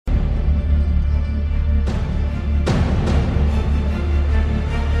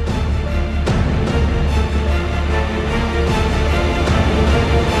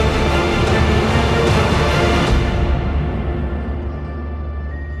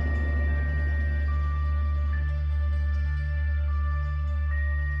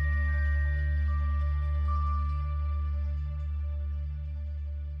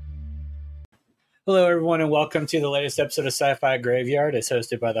Hello, everyone, and welcome to the latest episode of Sci-Fi Graveyard. It's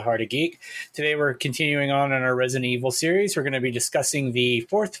hosted by the Heart of Geek. Today, we're continuing on in our Resident Evil series. We're going to be discussing the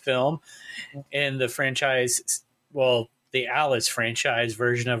fourth film in the franchise, well, the Alice franchise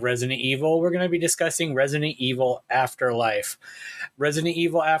version of Resident Evil. We're going to be discussing Resident Evil Afterlife. Resident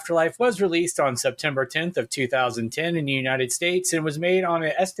Evil Afterlife was released on September 10th of 2010 in the United States and was made on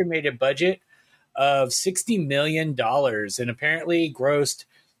an estimated budget of $60 million and apparently grossed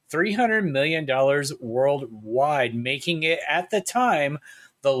 $300 million worldwide, making it at the time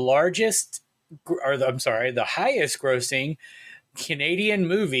the largest, the highest grossing Canadian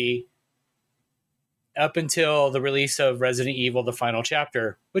movie up until the release of Resident Evil, the final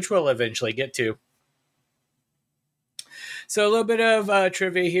chapter, which we'll eventually get to. So a little bit of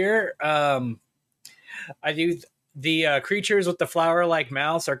trivia here. The creatures with the flower-like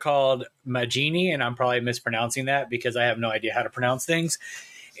mouths are called Magini, and I'm probably mispronouncing that because I have no idea how to pronounce things.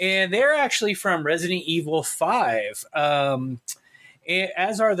 And they're actually from Resident Evil 5,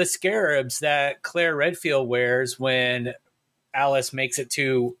 as are the scarabs that Claire Redfield wears when Alice makes it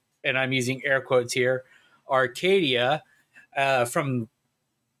to, and I'm using air quotes here, Arcadia from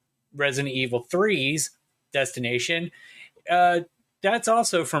Resident Evil 3's destination. That's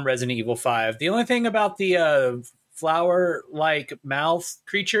also from Resident Evil 5. The only thing about the flower-like mouth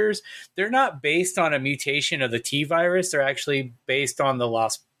creatures, they're not based on a mutation of the T virus. They're actually based on the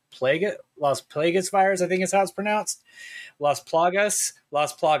Las Plagas virus, I think is how it's pronounced. Las Plagas.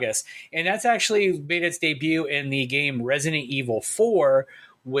 And that's actually made its debut in the game Resident Evil 4,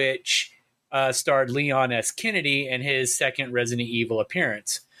 which starred Leon S. Kennedy in his second Resident Evil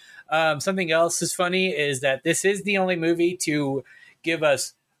appearance. Something else is funny is that this is the only movie to give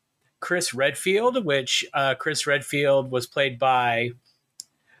us Chris Redfield, which Chris Redfield was played by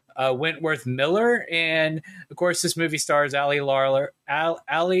Wentworth Miller. And, of course, this movie stars Ali Larter,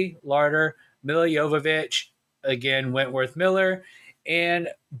 Mila Jovovich, again, Wentworth Miller, and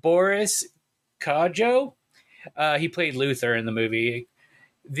Boris Kajo. He played Luther in the movie.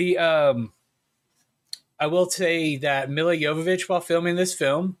 I will say that Mila Jovovich, while filming this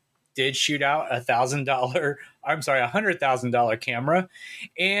film, did shoot out $100,000 camera.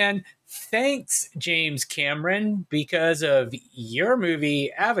 And thanks, James Cameron, because of your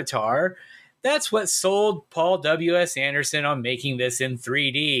movie Avatar, that's what sold Paul W.S. Anderson on making this in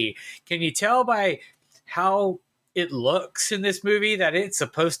 3D. Can you tell by how it looks in this movie that it's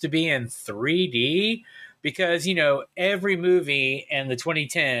supposed to be in 3D? Because, every movie in the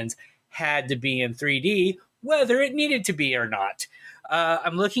 2010s had to be in 3D, whether it needed to be or not.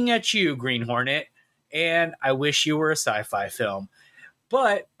 I'm looking at you, Green Hornet, and I wish you were a sci-fi film.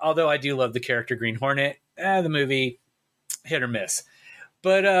 But although I do love the character Green Hornet, the movie, hit or miss.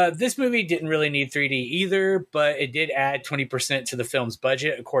 But this movie didn't really need 3D either, but it did add 20% to the film's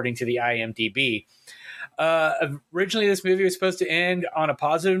budget, according to the IMDb. Originally, this movie was supposed to end on a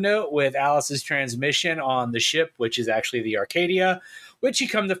positive note with Alice's transmission on the ship, which is actually the Arcadia, which you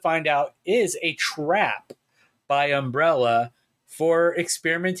come to find out is a trap by Umbrella for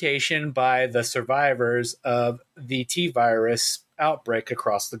experimentation by the survivors of the T-virus outbreak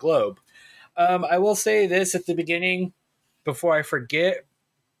across the globe. I will say this at the beginning, before I forget,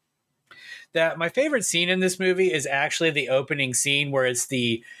 that my favorite scene in this movie is actually the opening scene where it's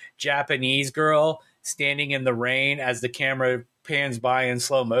the Japanese girl standing in the rain as the camera pans by in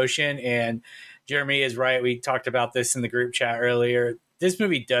slow motion. And Jeremy is right. We talked about this in the group chat earlier. This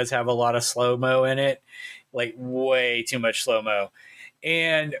movie does have a lot of slow-mo in it, like way too much slow-mo.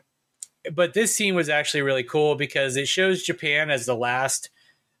 But this scene was actually really cool because it shows Japan as the last,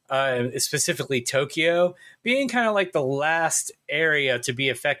 specifically Tokyo, being kind of like the last area to be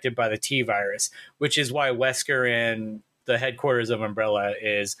affected by the T virus, which is why Wesker and the headquarters of Umbrella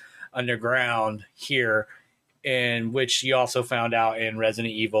is underground here, in which you also found out in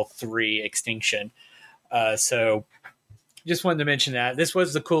Resident Evil 3 Extinction. So just wanted to mention that. This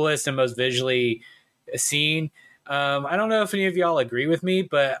was the coolest and most visually seen. I don't know if any of y'all agree with me,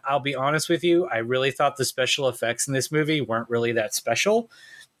 but I'll be honest with you. I really thought the special effects in this movie weren't really that special.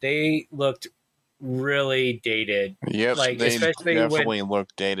 They looked really dated. Yes, they definitely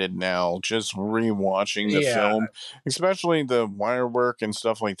look dated now. Just rewatching the film, especially the wire work and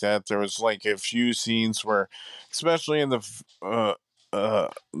stuff like that. There was like a few scenes where, especially in the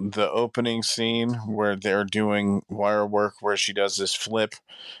opening scene where they're doing wire work, where she does this flip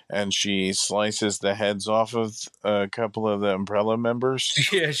and she slices the heads off of a couple of the Umbrella members.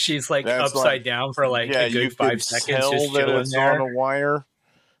 Yeah, she's like upside down for like a good 5 seconds. Tell just that it's there. on a wire.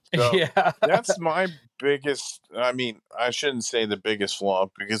 So yeah, that's my biggest. I mean, I shouldn't say the biggest flaw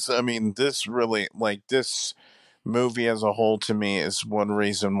because I mean, this really, like, this movie as a whole to me is one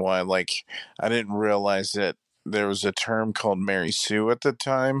reason why, like, I didn't realize that there was a term called Mary Sue at the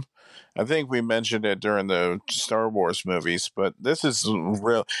time. I think we mentioned it during the Star Wars movies, but this is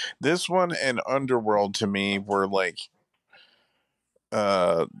real. This one and Underworld to me were like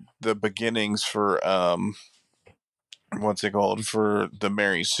the beginnings for what's it called, for the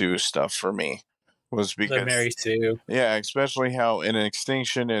Mary Sue stuff for me, was The because, Mary Sue. yeah, especially how in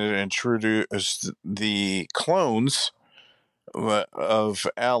Extinction it introduced the clones of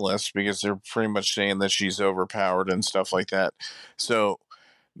Alice, because they're pretty much saying that she's overpowered and stuff like that. So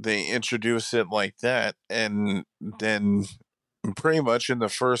they introduce it like that, and then pretty much in the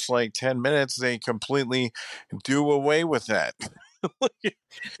first like 10 minutes they completely do away with that. They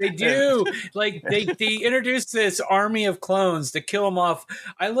And do. Like they introduced this army of clones to kill them off.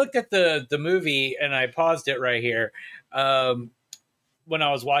 I looked at the movie and I paused it right here. When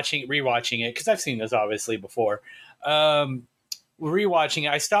I was rewatching it, because I've seen this obviously before. Rewatching it,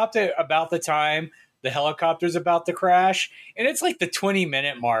 I stopped at about the time the helicopter's about to crash, and it's like the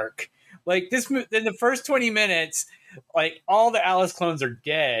 20-minute mark. Like this, in the first 20 minutes, like all the Alice clones are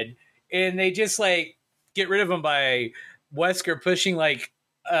dead, and they just like get rid of them by Wesker pushing like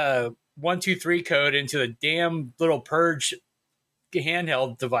 123 code into the damn little purge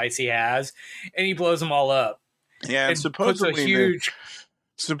handheld device he has, and he blows them all up yeah, and and puts a huge.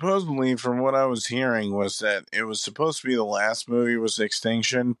 supposedly from what I was hearing was that it was supposed to be the last movie was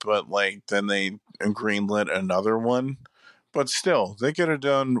Extinction, but like then they greenlit another one. But still, they could have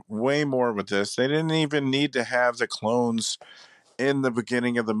done way more with this. They didn't even need to have the clones in the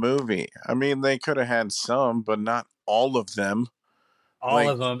beginning of the movie. I mean, they could have had some, but not all of them. All Like,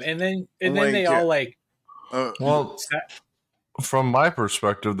 of them, and then they like, all like. Well, from my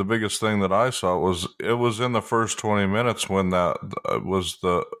perspective, the biggest thing that I saw was it was in the first 20 minutes when that was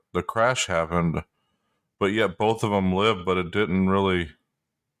the crash happened, but yet both of them lived, but it didn't really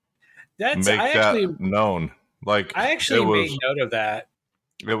That's make that known. Like I actually made note of that.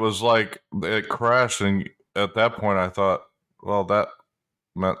 It was like it crashed, and at that point, I thought, well, that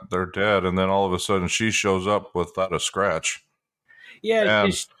meant they're dead. And then all of a sudden, she shows up without a scratch. Yeah,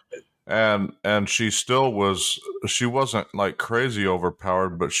 and she still was. She wasn't like crazy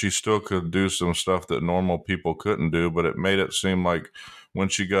overpowered, but she still could do some stuff that normal people couldn't do. But it made it seem like when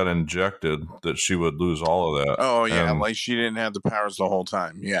she got injected, that she would lose all of that. Oh yeah, like she didn't have the powers the whole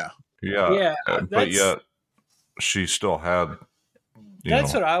time. Yeah, yeah. But yet she still had.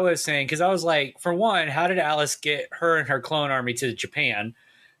 That's what I was saying, because I was like, for one, how did Alice get her and her clone army to Japan?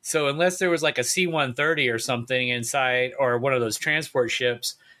 So unless there was like a C-130 or something inside, or one of those transport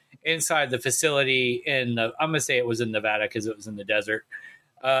ships inside the facility I'm going to say it was in Nevada because it was in the desert,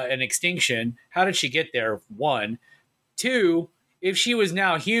 an Extinction, how did she get there? One. Two, if she was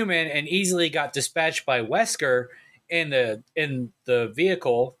now human and easily got dispatched by Wesker in the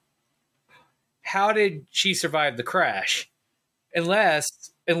vehicle, how did she survive the crash?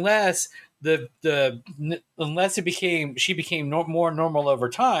 Unless she became more normal over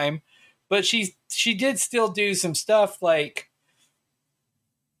time, but she did still do some stuff like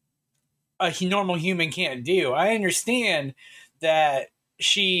a normal human can't do. I understand that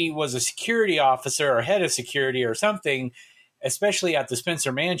she was a security officer or head of security or something, especially at the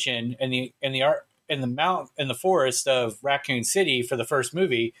Spencer Mansion in the forest of Raccoon City for the first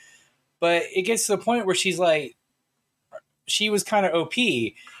movie. But it gets to the point where she's like, she was kind of OP.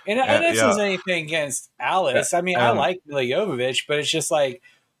 And this isn't anything against Alice. I mean, I like Milla Jovovich, but it's just like,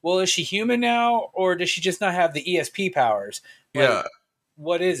 well, is she human now, or does she just not have the ESP powers? Like,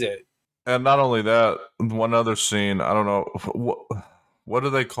 what is it? And not only that, one other scene, I don't know what do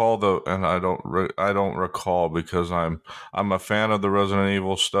they call and I don't recall, because I'm a fan of the Resident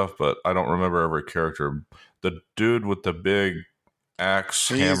Evil stuff, but I don't remember every character. The dude with the big axe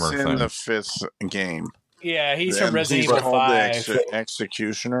hammer thing. He's in the 5th game. Yeah, he's from Resident Evil 5. The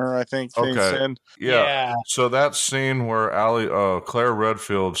Executioner, I think they said. Yeah. So that scene where Claire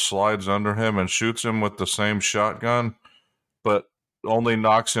Redfield slides under him and shoots him with the same shotgun, but only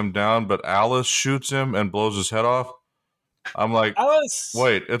knocks him down, but Alice shoots him and blows his head off. I'm like,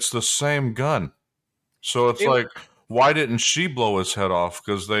 wait, it's the same gun. So it's like, why didn't she blow his head off?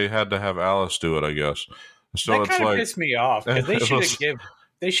 Because they had to have Alice do it, I guess. So that it's kind of like, pissed me off, because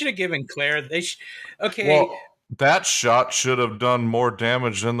they should have given Claire. Okay. Well, that shot should have done more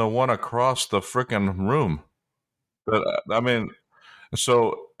damage than the one across the freaking room. But I mean,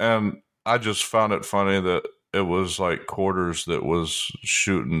 and I just found it funny that it was like quarters that was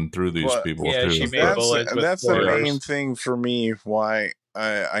shooting through these people. Yeah, too. she made bullets. That's the main thing for me. Why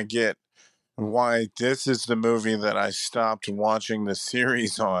I get why this is the movie that I stopped watching the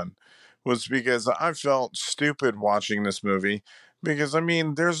series on, was because I felt stupid watching this movie. Because I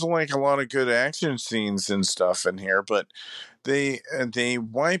mean, there's like a lot of good action scenes and stuff in here, but they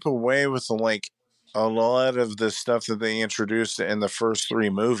wipe away with like a lot of the stuff that they introduced in the first three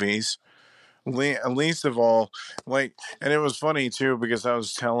movies. Least of all, like, and it was funny too because I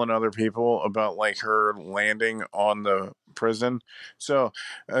was telling other people about like her landing on the prison. So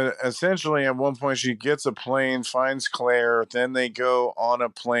essentially, at one point, she gets a plane, finds Claire, then they go on a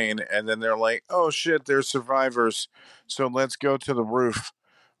plane, and then they're like, "Oh shit, there's survivors, so let's go to the roof."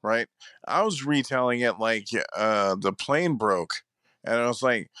 Right? I was retelling it like the plane broke. And I was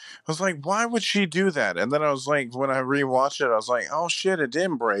like, why would she do that? And then I was like, when I rewatched it, I was like, oh shit, it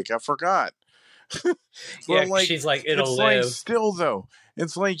didn't break. I forgot. Yeah, But 'cause like, she's like, it'll it's like live. still though,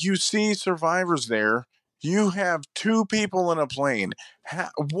 it's like you see survivors there. You have two people in a plane.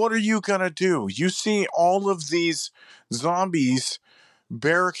 What are you gonna do? You see all of these zombies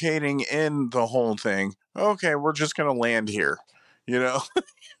barricading in the whole thing. Okay, we're just gonna land here. You know,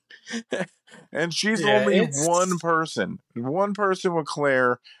 and she's Yeah, only it's one person with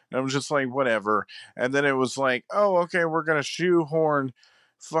Claire, and I'm just like, whatever. And then it was like, oh, okay, we're gonna shoehorn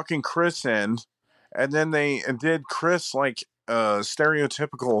fucking Chris in, and then they did Chris like a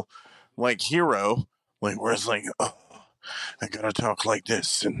stereotypical like hero, like where it's like, oh, I gotta talk like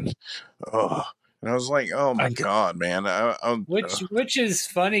this, oh, and I was like, oh my um, god, man, which is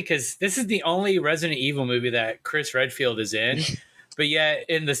funny because this is the only Resident Evil movie that Chris Redfield is in, but yet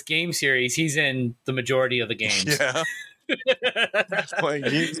in this game series, he's in the majority of the games. yeah. Like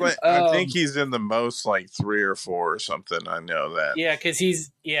he's like, I think um, he's in the most like 3 or 4 or something. I know that. yeah, because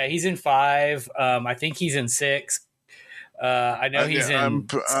he's in 5. I think he's in 6. I know he's in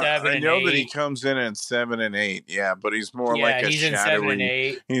 7 I and know that he 8. comes in at 7 and 8. Yeah, but he's more like Yeah, a he's in 7 and shadowy.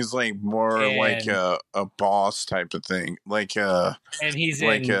 8, He's like more like and a boss type of thing, he's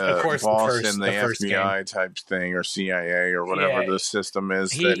like in, of a course, boss in the the first game. FBI type thing or CIA or whatever Yeah, the system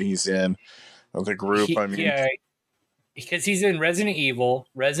is that he he's in, of the group. he I mean, yeah, because he's in Resident Evil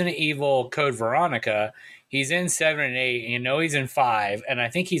Code Veronica. He's in 7 and 8, and you know he's in 5, and I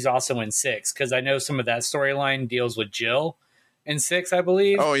think he's also in 6 because I know some of that storyline deals with Jill in 6, I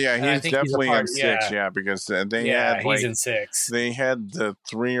believe, oh yeah, and I he's think he's a definitely in part. 6. Yeah, Yeah, because yeah, he's in 6. they had the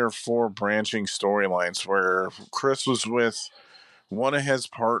 3 or 4 branching storylines where Chris was with one of his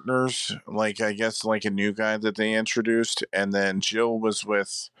partners, like I guess like a new guy that they introduced, and then Jill was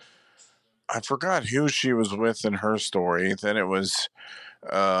with, I forgot who she was with in her story. Then it was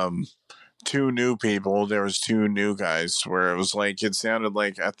um 2 new people. There was 2 new guys where it was like it sounded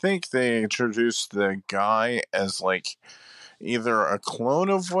like I think they introduced the guy as like either a clone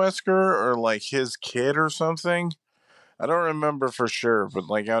of Wesker or like his kid or something. I don't remember for sure, but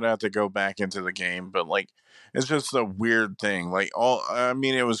like I'd have to go back into the game. But like it's just a weird thing. Like I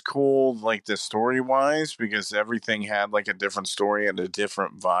mean, it was cool like the story wise because everything had like a different story and a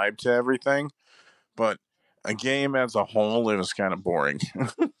different vibe to everything. But a game as a whole, it was kind of boring.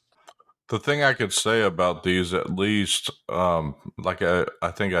 The thing I could say about these, at least, like I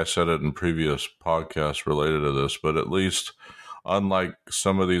think I said it in previous podcasts related to this, but at least, unlike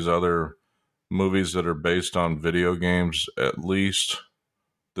some of these other movies that are based on video games, at least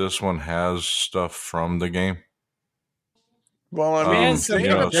this one has stuff from the game. Well, I It mean, has some they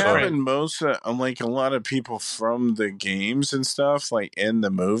end up different. having most, like a lot of people from the games and stuff, like in the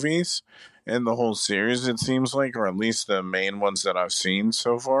movies, in the whole series. It seems like, or at least the main ones that I've seen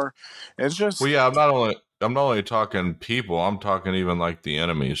so far. It's Well, just, yeah, I'm not only talking people, I'm talking even like the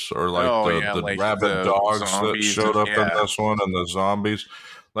enemies or like oh yeah, the like rabid the dogs that zombies. showed up in Yeah, this one and the zombies.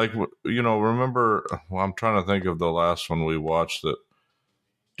 Like, remember, well, I'm trying to think of the last one we watched that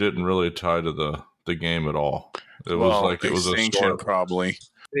didn't really tie to the game at all. It was well, like it was a Extinction story. probably.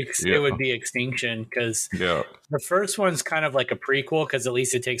 It Yeah, would be Extinction because yeah. the first one's kind of like a prequel because at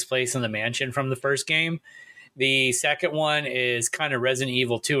least it takes place in the mansion from the first game. The second one is kind of Resident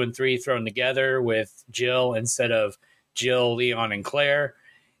Evil 2 and 3 thrown together with Jill instead of Jill, Leon, and Claire.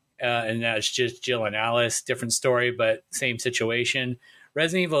 And that's just Jill and Alice. Different story, but same situation.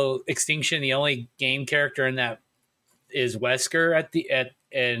 Resident Evil Extinction, the only game character in that is Wesker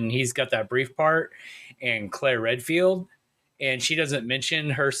and he's got that brief part, and Claire Redfield, and she doesn't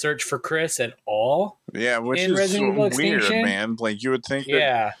mention her search for Chris at all Yeah, which in is Resident Evil weird, Extinction. man. Like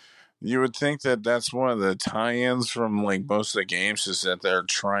Yeah, you would think that that's one of the tie-ins from like most of the games is that they're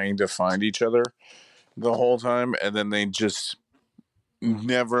trying to find each other the whole time, and then they just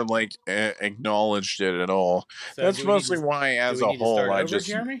never like acknowledged it at all. so That's mostly why, do as we a need to whole, start I over, just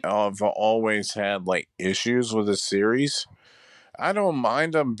Jeremy? I've always had like issues with the series. I don't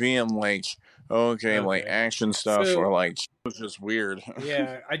mind them being like Okay, like action stuff, or like it was just weird.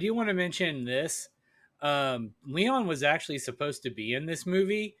 Yeah, I do want to mention this. Leon was actually supposed to be in this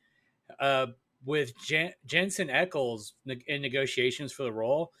movie uh, with Jensen Ackles in negotiations for the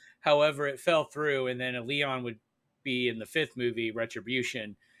role. However, it fell through, and then Leon would be in the fifth movie,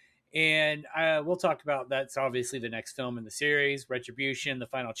 Retribution. And we'll talk about that's obviously the next film in the series, Retribution, the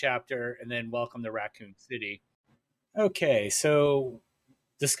final chapter, and then Welcome to Raccoon City. Okay, so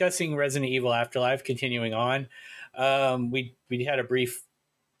discussing Resident Evil Afterlife, continuing on, we had a brief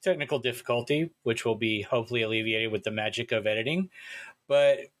technical difficulty, which will be hopefully alleviated with the magic of editing.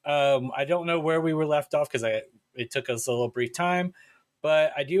 But I don't know where we were left off because it took us a little brief time.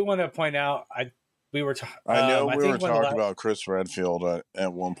 But I do want to point out I know we were talking about Chris Redfield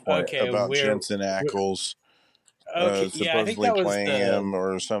at one point about Jensen Ackles I think supposedly that was playing him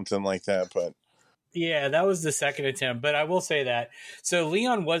or something like that, but. Yeah, that was the second attempt, but I will say that. So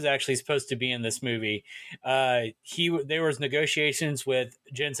Leon was actually supposed to be in this movie. There was negotiations with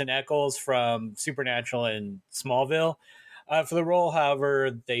Jensen Ackles from Supernatural and Smallville for the role.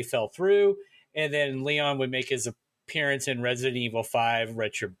 However, they fell through, and then Leon would make his appearance in Resident Evil 5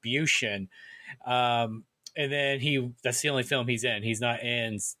 Retribution. And then that's the only film he's in. He's not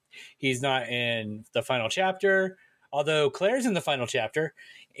in the final chapter, although Claire's in the final chapter,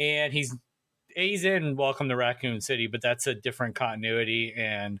 and he's in Welcome to Raccoon City, but that's a different continuity,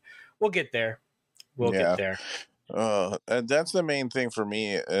 and we'll get there. Get there. That's the main thing for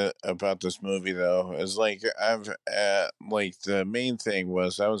me about this movie, though, is like the main thing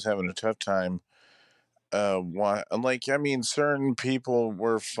was I was having a tough time. Certain people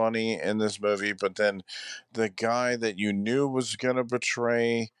were funny in this movie, but then the guy that you knew was gonna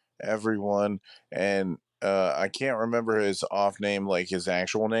betray everyone, and I can't remember his off name, like his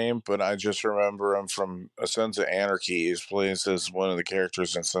actual name, but I just remember him from Sons of Anarchy. He's plays as one of the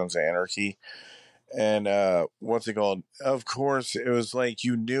characters in Sons of Anarchy. And what's it called? Of course, it was like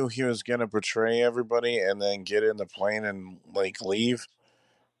you knew he was gonna betray everybody and then get in the plane and like leave.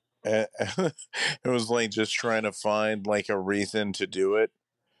 It was like just trying to find like a reason to do it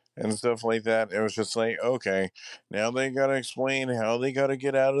and stuff like that. It was just like, okay, now they gotta explain how they gotta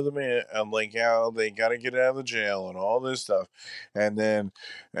get out of the like how they gotta get out of the jail and all this stuff, and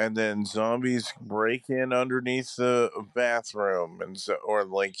then zombies break in underneath the bathroom and so, or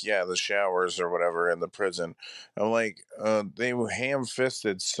like the showers or whatever in the prison. I'm like, they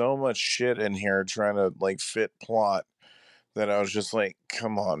ham-fisted so much shit in here trying to like fit plot that I was just like,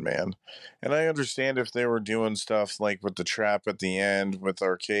 come on, man. And I understand if they were doing stuff like with the trap at the end with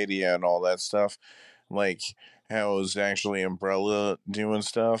Arcadia and all that stuff, like how it was actually Umbrella doing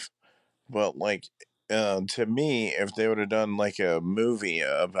stuff. But like, to me, if they would have done like a movie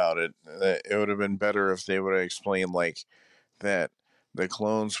about it, it would have been better if they would have explained like that the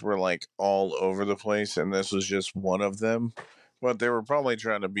clones were like all over the place and this was just one of them. But they were probably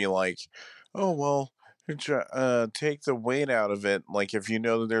trying to be like, oh, well, take the weight out of it. Like, if you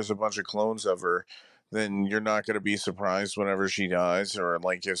know that there's a bunch of clones of her, then you're not going to be surprised whenever she dies or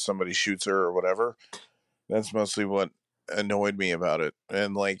like if somebody shoots her or whatever. That's mostly what annoyed me about it.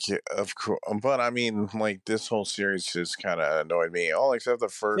 And like, of course, but I mean, like, this whole series just kind of annoyed me, all except the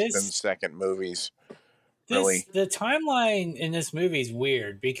first and second movies. Really, the timeline in this movie is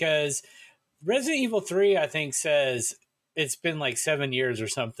weird because Resident Evil 3, I think, says it's been like 7 years or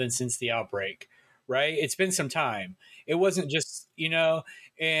something since the outbreak, right? It's been some time. It wasn't just,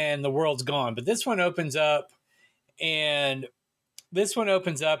 and the world's gone. But this one opens up and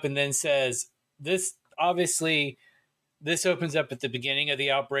then says this obviously this opens up at the beginning of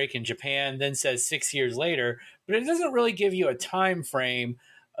the outbreak in Japan, then says 6 years later, but it doesn't really give you a time frame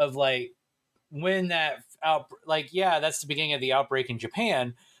of like when that that's the beginning of the outbreak in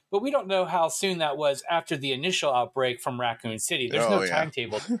Japan, but we don't know how soon that was after the initial outbreak from Raccoon City. There's no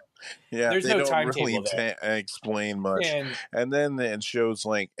timetable. There's no timetable really explain much. And then it shows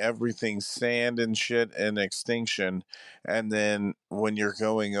like everything's sand and shit and extinction. And then when you're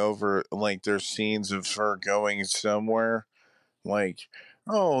going over, like there's scenes of her going somewhere, like,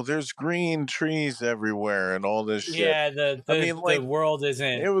 oh, there's green trees everywhere and all this shit. Yeah, the world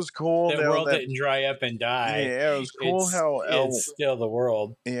isn't. It was cool. The world didn't dry up and die. Yeah, it was cool it's still the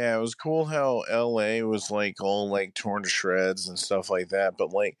world. Yeah, it was cool how L.A. was like all like torn to shreds and stuff like that.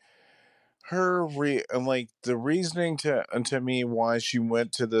 But like the reasoning to me why she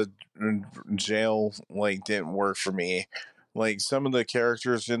went to the jail like didn't work for me. Like some of the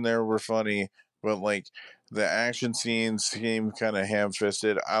characters in there were funny, but like the action scenes seemed kind of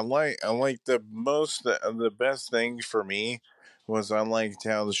ham-fisted. I like the best thing for me was I liked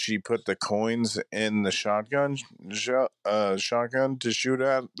how she put the coins in the shotgun to shoot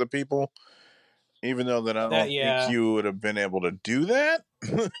at the people. Even though that I don't think you would have been able to do that.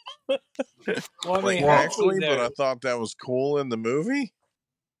 Well, I mean, actually, but I thought that was cool in the movie.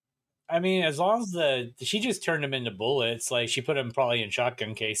 I mean, as long as she just turned them into bullets, like she put them probably in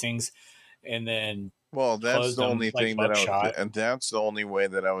shotgun casings, and then that's the only thing that and that's the only way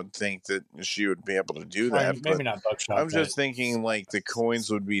that I would think that she would be able to do that. Maybe not buckshot. I'm just thinking like the coins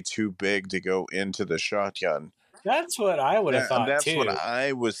would be too big to go into the shotgun. That's what I would have thought. That's what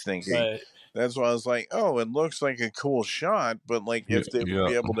I was thinking. But that's why I was like, oh, it looks like a cool shot, but like if they would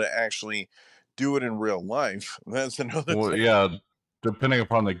be able to actually do it in real life, that's another thing. Yeah, depending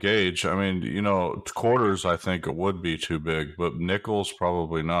upon the gauge. I mean, quarters, I think it would be too big, but nickels,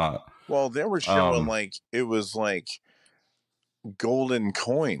 probably not. Well, they were showing like it was like golden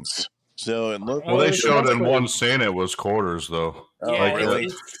coins. So it looked. Well, they showed in one scene it was quarters, though. Yeah, like, really?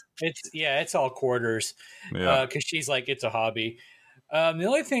 It's all quarters. Yeah, because she's like, it's a hobby. The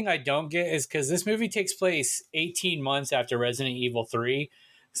only thing I don't get is because this movie takes place 18 months after Resident Evil 3.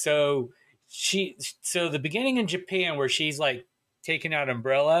 So the beginning in Japan where she's like taking out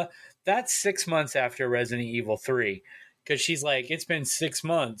Umbrella, that's 6 months after Resident Evil 3. Because she's like, it's been 6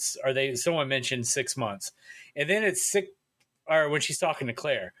 months, or someone mentioned 6 months, and then it's 6, or when she's talking to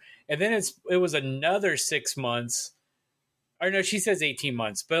Claire, and then it was another 6 months, or no, she says 18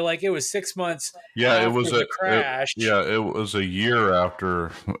 months, but like it was 6 months. Yeah, it was a crash. It was a year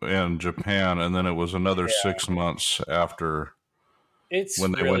after in Japan, and then it was another 6 months after.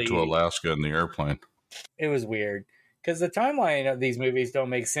 When they went to Alaska in the airplane. It was weird. Because the timeline of these movies don't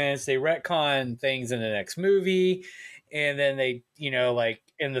make sense. They retcon things in the next movie, and then they, like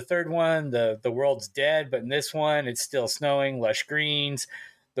in the third one, the world's dead, but in this one, it's still snowing, lush greens,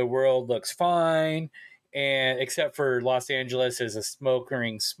 the world looks fine, and except for Los Angeles is a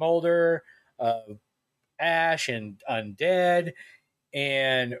smoldering smolder of ash and undead,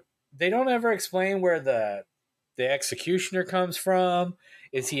 and they don't ever explain where the executioner comes from.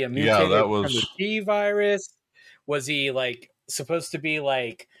 Is he a mutated from the T virus? Was he like supposed to be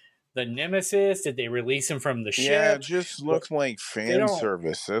like the nemesis? Did they release him from the ship? Yeah, it just looked like fan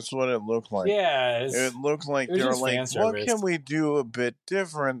service. That's what it looked like. Yeah, it looked like they were like, what can we do a bit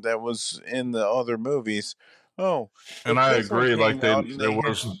different that was in the other movies? Oh, and I agree. Like there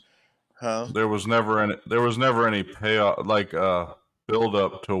was never any payoff, like build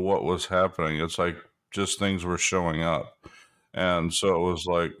up to what was happening. It's like just things were showing up, and so it was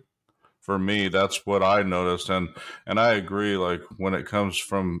like, for me, that's what I noticed, and I agree. Like when it comes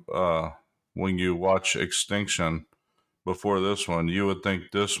from when you watch Extinction before this one, you would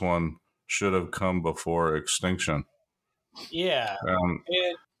think this one should have come before Extinction. Yeah,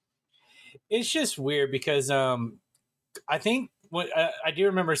 it's just weird because I think I do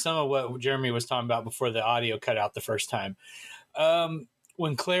remember some of what Jeremy was talking about before the audio cut out the first time.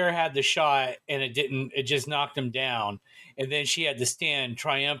 When Claire had the shot and it just knocked him down, and then she had to stand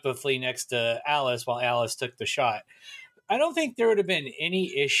triumphantly next to Alice while Alice took the shot. I don't think there would have been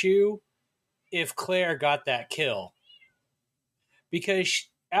any issue if Claire got that kill, because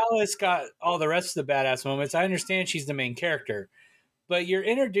Alice got all the rest of the badass moments. I understand she's the main character, but you're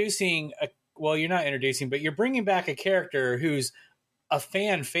introducing you're not introducing, but you're bringing back a character who's a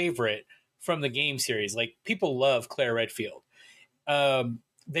fan favorite from the game series. Like, people love Claire Redfield.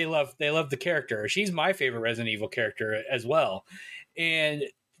 They love the character. She's my favorite Resident Evil character as well. And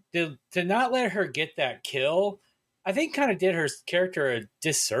to not let her get that kill, I think kind of did her character a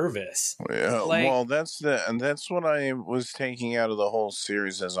disservice. Yeah, well, that's what I was taking out of the whole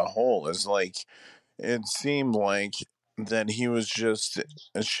series as a whole. Is like, it seemed like that he was just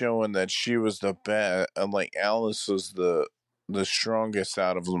showing that she was the best, and like Alice was the strongest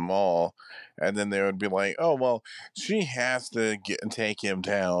out of them all, and then they would be like, oh well, she has to take him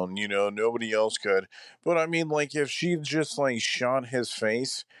down, nobody else could. But I mean, like, if she just like shot his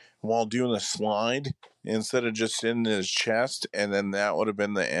face while doing a slide instead of just in his chest, and then that would have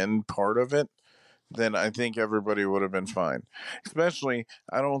been the end part of it, then I think everybody would have been fine. Especially,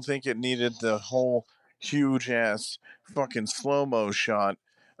 I don't think it needed the whole huge ass fucking slow-mo shot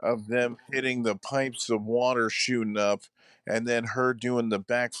of them hitting the pipes of water shooting up, and then her doing the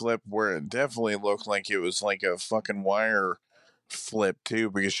backflip where it definitely looked like it was like a fucking wire flip too,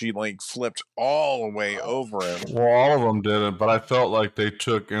 because she like flipped all the way over him. Well, all of them did it, but I felt like they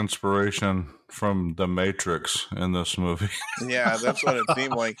took inspiration from The Matrix in this movie. Yeah, that's what it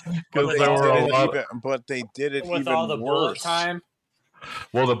seemed like. Because there were a lot, but they did it with even all the worse. Bullet time.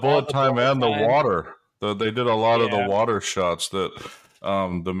 Well, the bullet time and the water. They did a lot of the water shots that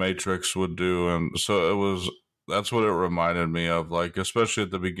The Matrix would do, and so that's what it reminded me of. Like, especially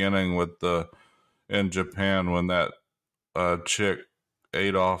at the beginning in Japan when that chick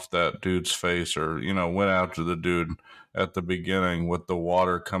ate off that dude's face, or went after the dude at the beginning with the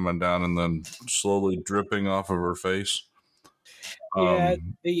water coming down and then slowly dripping off of her face. Yeah,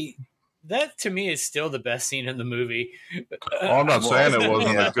 that to me is still the best scene in the movie. I'm not saying it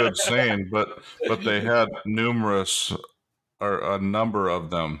wasn't yeah. a good scene, but they had numerous or a number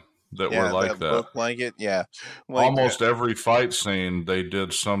of them that were like that that. looked like it. Yeah, like almost every fight scene they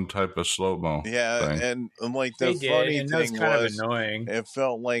did some type of slow-mo thing. and like the They did, funny and that was thing kind of was, annoying. it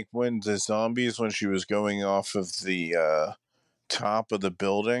felt like when the zombies, when she was going off of the top of the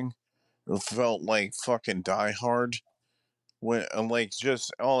building, it felt like fucking Die Hard. When like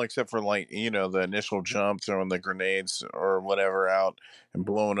just all except for like the initial jump, throwing the grenades or whatever out and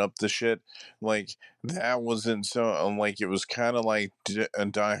blowing up the shit, like that wasn't so like it was kind of like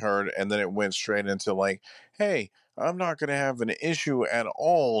Die Hard, and then it went straight into like, hey, I'm not gonna have an issue at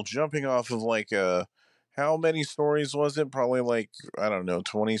all jumping off of like a, how many stories was it? Probably like, I don't know,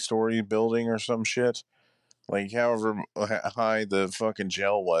 20-story building or some shit, like however high the fucking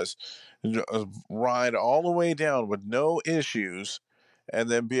jail was, ride all the way down with no issues, and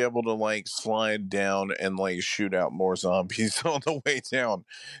then be able to like slide down and like shoot out more zombies on the way down.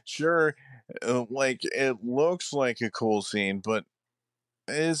 Sure, like it looks like a cool scene, but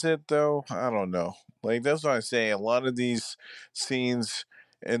is it though? I don't know. Like that's why I say a lot of these scenes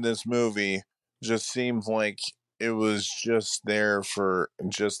in this movie just seems like it was just there for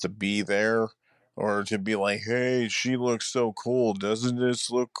just to be there, or to be like, hey, she looks so cool. Doesn't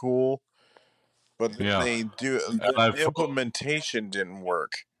this look cool? But Yeah, they do, and the implementation didn't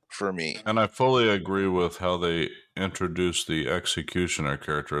work for me. I fully agree with how they introduced the executioner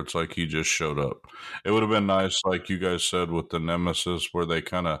character. It's like he just showed up. It would have been nice, like you guys said, with the Nemesis, where they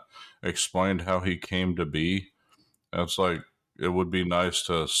kind of explained how he came to be. It's like it would be nice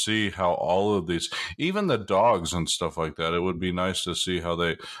to see how all of these, even the dogs and stuff like that, it would be nice to see how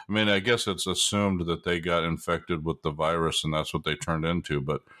they, I mean, I guess it's assumed that they got infected with the virus and that's what they turned into,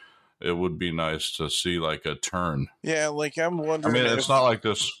 but it would be nice to see like a turn. Yeah, like I'm I wondering mean, if, it's not like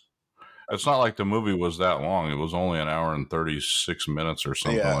this. It's not like the movie was that long. It was only an hour and 36 minutes or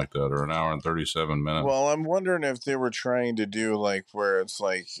something yeah. like that, or an hour and 37 minutes. Well, I'm wondering if they were trying to do like where it's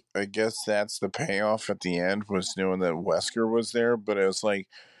like, I guess that's the payoff at the end, was knowing that Wesker was there, but it was like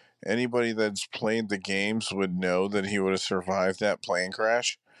anybody that's played the games would know that he would have survived that plane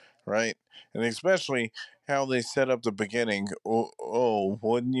crash, right? And especially how they set up the beginning.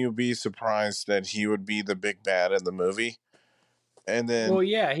 Wouldn't you be surprised that he would be the big bad in the movie? And then, Well,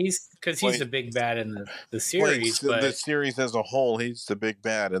 yeah, he's like, the big bad in the like series, the but series as a whole, he's the big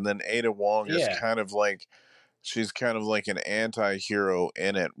bad, and then Ada Wong is yeah, kind of like, she's kind of like an anti-hero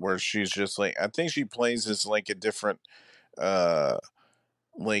in it, where she's just like, I think she plays as like a different uh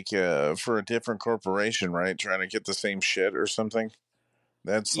for a different corporation, right? Trying to get the same shit or something.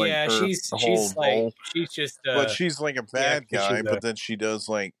 That's like yeah, her whole she's like role. she's just But she's like a yeah, bad 'cause guy, she's but then she does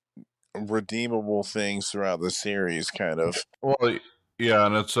like redeemable things throughout the series, kind of. Well, yeah,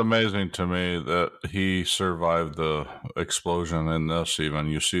 and it's amazing to me that he survived the explosion in this. Even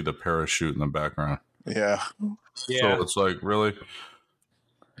you see the parachute in the background. Yeah. So yeah, it's like, really?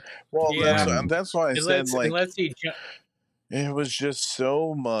 Well, yeah. that's why I said like Unless he it was just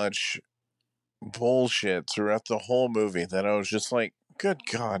so much bullshit throughout the whole movie that I was just like, good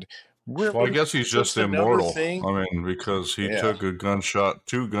God, Well, I really? guess he's just another immortal. thing? I mean, because he Yeah. took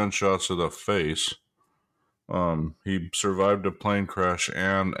two gunshots to the face. He survived a plane crash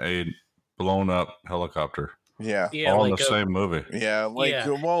and a blown up helicopter. Yeah. yeah, All in like the same movie. Yeah, like, yeah,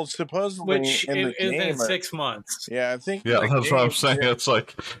 well, supposedly which in the is in game, 6 months. yeah, I think in Yeah, the that's what I'm game, saying. It's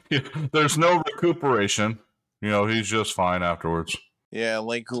like there's no recuperation. He's just fine afterwards. yeah,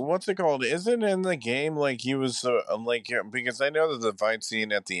 like what's it called? Isn't in the game like he was like, because I know that the fight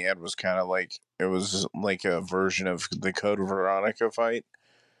scene at the end was kind of like, it was like a version of the Code Veronica fight.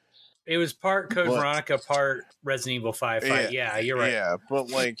 It was part Code But Veronica, part Resident Evil 5 fight. Yeah, you're right. yeah, but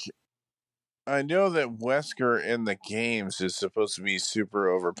like I know that Wesker in the games is supposed to be super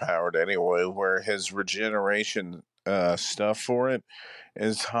overpowered anyway, where his regeneration stuff for it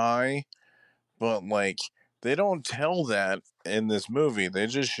is high, but like they don't tell that in this movie. They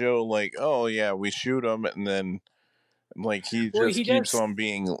just show like, oh yeah, we shoot him, and then like he Well, just keeps on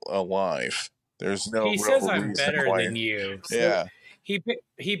being alive. There's no he says real I'm reason better why. than you. So Yeah,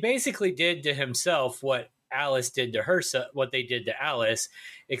 he basically did to himself what Alice did to her, what they did to Alice,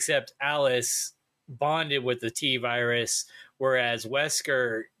 except Alice bonded with the T virus, whereas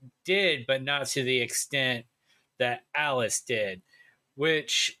Wesker did, but not to the extent that Alice did,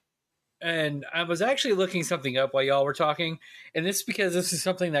 which And I was actually looking something up while y'all were talking, and this is because this is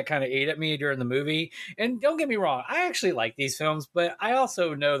something that kind of ate at me during the movie. And don't get me wrong, I actually like these films, but I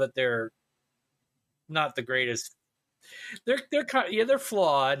also know that they're not the greatest. They're kind of, yeah, they're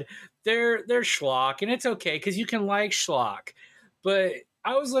flawed. They're schlock, and it's okay because you can like schlock. But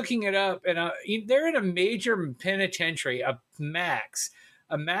I was looking it up, and they're in a major penitentiary, a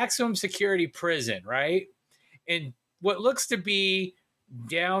maximum security prison, right? In what looks to be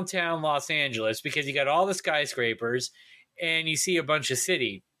downtown Los Angeles, because you got all the skyscrapers and you see a bunch of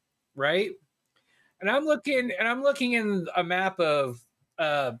city, right? And I'm looking in a map of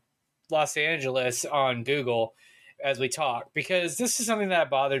uh, Los Angeles on Google as we talk, because this is something that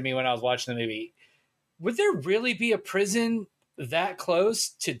bothered me when I was watching the movie. Would there really be a prison that close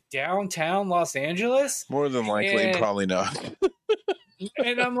to downtown Los Angeles? More than likely, probably not.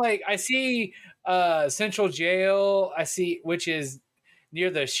 And I'm like, I see Central Jail, which is near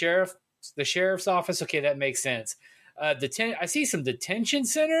the sheriff's office. Okay, that makes sense. I see some detention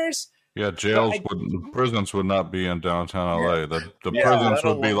centers. Yeah, prisons would not be in downtown LA. The Yeah, prisons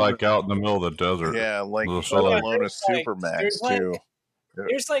would be like out in the middle of the desert. Yeah, like let So alone a supermax too.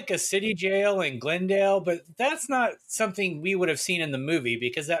 There's like a city jail in Glendale, but that's not something we would have seen in the movie,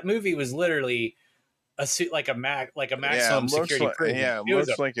 because that movie was literally like a maximum security prison. Yeah, it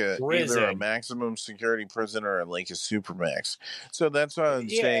looks like either a maximum security prison or like a supermax. So that's what I'm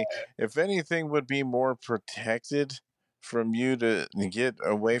saying. If anything would be more protected from you to get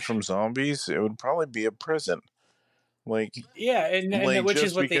away from zombies, it would probably be a prison. Like, yeah, and which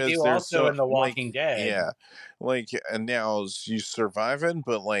is what they do also in The Walking Dead. Yeah, like, and now you surviving,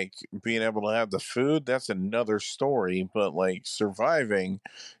 but like being able to have the food, that's another story. But like surviving,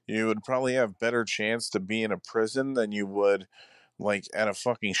 you would probably have better chance to be in a prison than you would like at a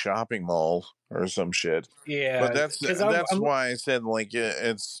fucking shopping mall or some shit. Yeah, but that's why I said like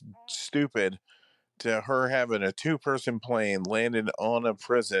it's stupid to her having a 2-person plane landed on a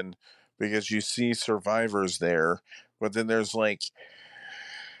prison, because you see survivors there, but then there's like,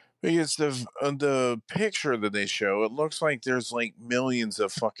 because the picture that they show, it looks like there's like millions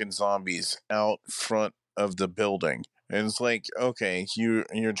of fucking zombies out front of the building. And it's like, okay,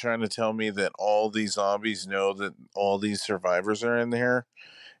 you're trying to tell me that all these zombies know that all these survivors are in there?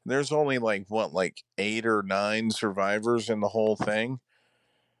 There's only like 8 or 9 survivors in the whole thing,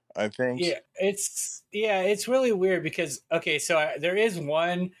 I think. It's really weird because, okay, so there is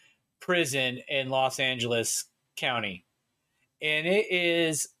one prison in Los Angeles County, and it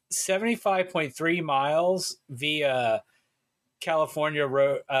is 75.3 miles via California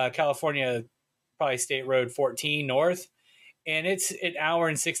road, California, probably State Road 14 North, and it's an hour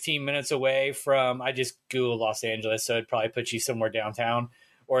and 16 minutes away from. I just Googled Los Angeles, so it'd probably put you somewhere downtown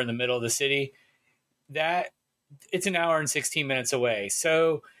or in the middle of the city. That it's an hour and 16 minutes away,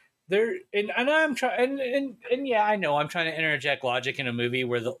 so. And I'm trying, and yeah, I know I'm trying to interject logic in a movie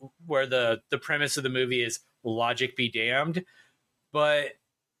where the premise of the movie is logic be damned, but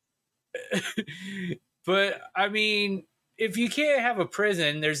but I mean, if you can't have a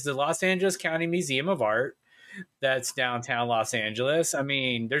prison, there's the Los Angeles County Museum of Art that's downtown Los Angeles. I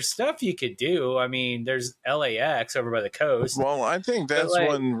mean, there's stuff you could do. I mean, there's LAX over by the coast. Well, I think that's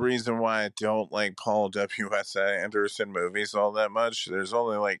one reason why I don't like Paul W.S. Anderson movies all that much. There's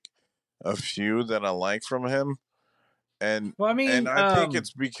only like a few that I like from him, and well, I mean, and I think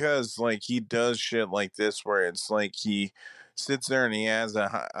it's because like he does shit like this where it's like he sits there and he has an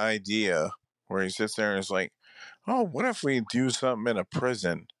idea where he sits there and is like, oh, what if we do something in a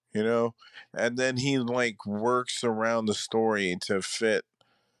prison, and then he like works around the story to fit.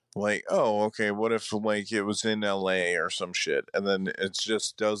 Like, oh, okay, what if like it was in LA or some shit, and then it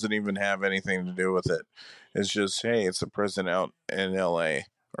just doesn't even have anything to do with it. It's just, hey, it's a prison out in LA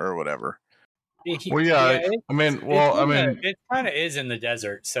or whatever. Well, yeah, it kind of is in the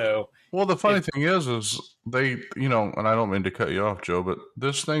desert. So, well, the funny thing is they, and I don't mean to cut you off, Joe, but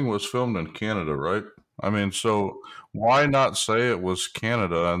this thing was filmed in Canada, right? I mean, so why not say it was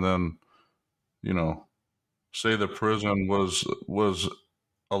Canada and then, say the prison was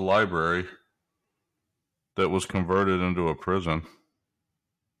a library that was converted into a prison?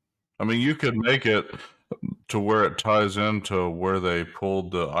 I mean, you could make it to where it ties into where they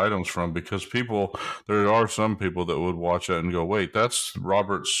pulled the items from, because there are some people that would watch it and go, wait, that's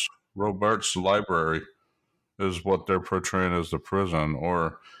Robert's library is what they're portraying as the prison,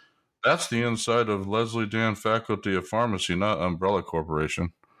 or that's the inside of Leslie Dan Faculty of Pharmacy, not Umbrella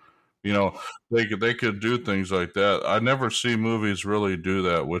Corporation. They could do things like that. I never see movies really do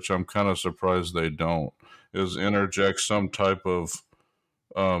that, which I'm kind of surprised they don't, is interject some type of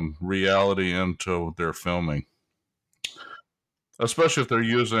reality into their filming. especially if they're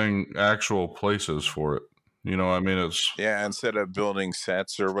using actual places for it. You know, I mean, it's instead of building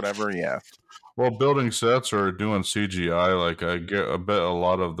sets or whatever. Yeah. Well, building sets or doing CGI. Like I bet a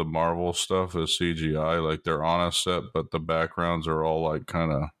lot of the Marvel stuff is CGI. Like they're on a set, but the backgrounds are all like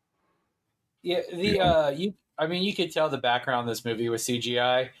kind of. Yeah, I mean, you could tell the background of this movie was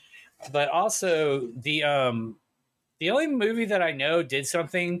CGI, but also the only movie that I know did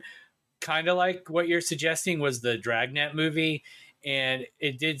something kind of like what you're suggesting was the Dragnet movie, and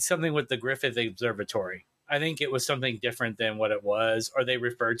it did something with the Griffith Observatory. I think it was something different than what it was, or they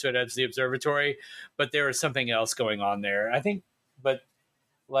referred to it as the observatory, but there was something else going on there. I think, but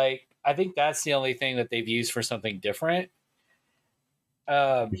like, I think that's the only thing that they've used for something different.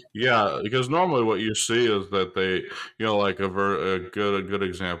 Yeah, because normally what you see is that they, like a good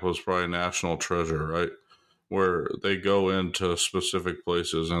example is probably National Treasure, right? Where they go into specific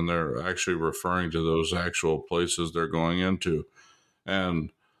places and they're actually referring to those actual places they're going into,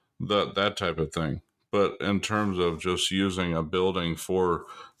 and that type of thing. But in terms of just using a building for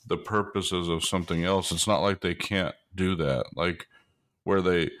the purposes of something else, it's not like they can't do that. Like where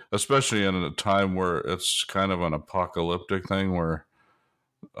they, especially in a time where it's kind of an apocalyptic thing where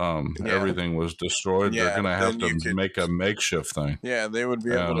everything was destroyed, they're going to have to make a makeshift thing. Yeah, they would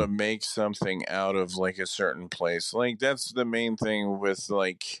be able to make something out of like a certain place. Like that's the main thing with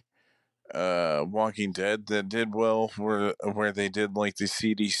like Walking Dead that did well, where they did like the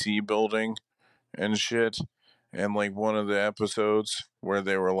CDC building and shit. And like one of the episodes where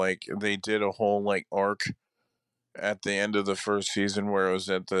they were like they did a whole like arc at the end of the first season where it was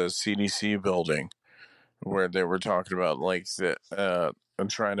at the CDC building where they were talking about like the and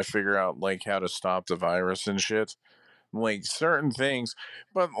trying to figure out like how to stop the virus and shit, like certain things.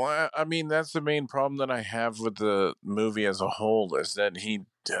 But I mean, that's the main problem that I have with the movie as a whole is that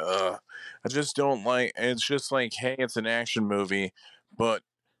I just don't like. It's just like, hey, it's an action movie, but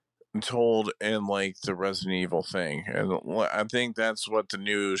told in like the Resident Evil thing, and I think that's what the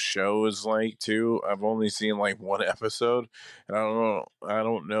new show is like too. I've only seen like one episode, and I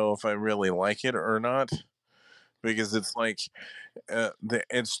don't know if I really like it or not because it's like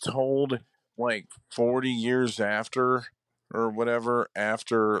it's told like 40 years after or whatever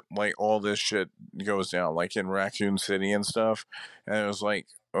after like all this shit goes down like in Raccoon City and stuff, and it was like,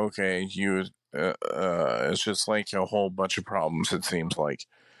 okay, it's just like a whole bunch of problems it seems like.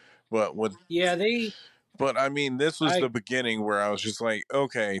 But with Yeah, but I mean, this was the beginning where I was just like,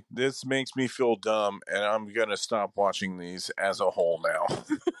 okay, this makes me feel dumb, and I'm gonna stop watching these as a whole now.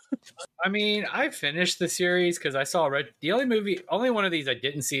 I mean, I finished the series because I saw the only one of these I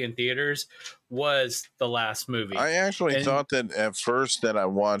didn't see in theaters was the last movie. I actually thought that at first that I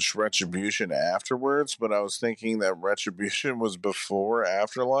watched Retribution afterwards, but I was thinking that Retribution was before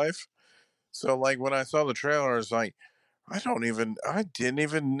Afterlife. So, like, when I saw the trailer, I was like, I didn't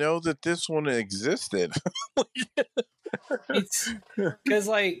even know that this one existed. It's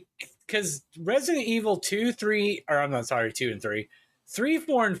because Resident Evil 2, 3, or I'm not sorry, 2 and 3. 3,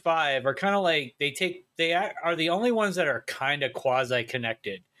 4, and 5 are kind of like they are the only ones that are kind of quasi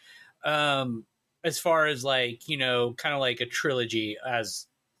connected, as far as like kind of like a trilogy, as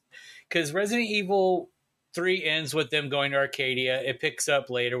because Resident Evil 3 ends with them going to Arcadia. It picks up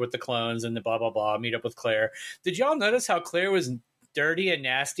later with the clones and the blah blah blah. Meet up with Claire. Did y'all notice how Claire was dirty and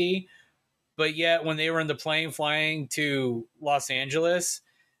nasty, but yet when they were in the plane flying to Los Angeles,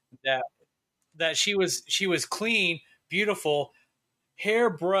 that she was clean, beautiful, hair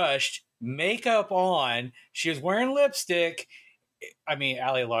brushed, makeup on. She was wearing lipstick. I mean,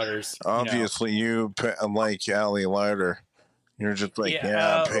 Ali Larter's. Obviously, you like Ali Larter. You're just like,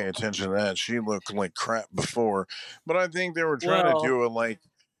 pay attention to that. She looked like crap before. But I think they were trying to do it like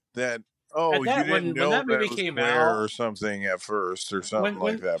that. Oh, you didn't know that movie came out or something at first or something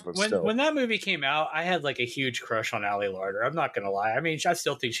like that. But when that movie came out, I had like a huge crush on Ali Larter. I'm not going to lie. I mean, I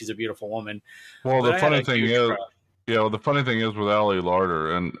still think she's a beautiful woman. Well, the funny thing is, the funny thing is with Ali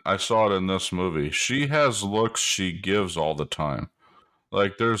Larter, and I saw it in this movie, she has looks she gives all the time.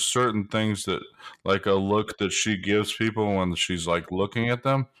 Like there's certain things that, like a look that she gives people when she's like looking at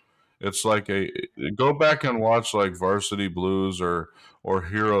them. It's like go back and watch like Varsity Blues or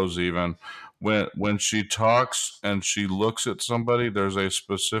Heroes even. When she talks and she looks at somebody, there's a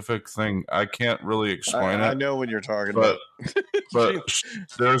specific thing. I can't really explain it. I know what you're talking about. But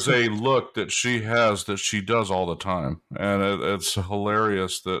there's a look that she has that she does all the time. And it's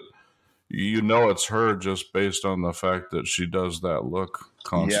hilarious that it's her just based on the fact that she does that look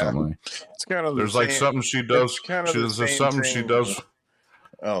constantly. Yeah. It's kind of there's like something she does. There's something she does.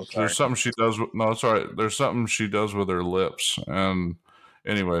 Oh, sorry. There's something she does. No, it's all right. There's something she does with her lips. And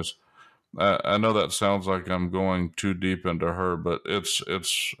anyways, I know that sounds like I'm going too deep into her, but it's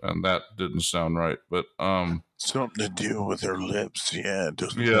and that didn't sound right. But something to do with her lips, yeah.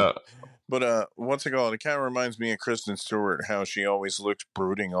 Yeah. But what's it called? It kind of reminds me of Kristen Stewart, how she always looked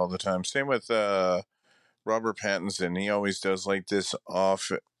brooding all the time. Same with Robert Pattinson. He always does like this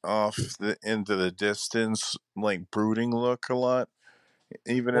into the distance, like brooding look a lot.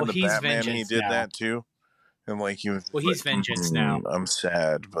 Even in the he's Batman, he did now. that too. And like he was, well, he's like, vengeance now. I'm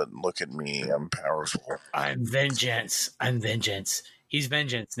sad, but look at me, I'm powerful. I'm vengeance. I'm vengeance. He's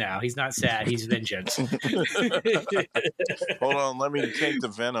vengeance now. He's not sad. He's vengeance. Hold on, let me take the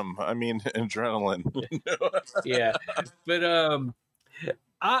venom. I mean, adrenaline. Yeah, but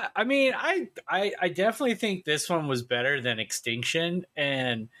I mean, I definitely think this one was better than Extinction,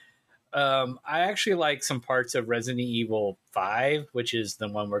 and I actually like some parts of Resident Evil 5, which is the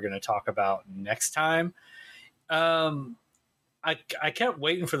one we're going to talk about next time. I kept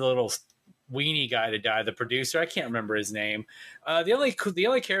waiting for the little weenie guy to die, the producer. I can't remember his name. The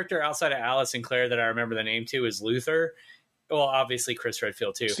only character outside of Alice and Claire that I remember the name to is Luther. Well, obviously Chris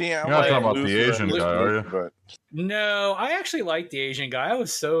Redfield too. See, you're not talking about the Asian guy, are you? But no, I actually liked the Asian guy. I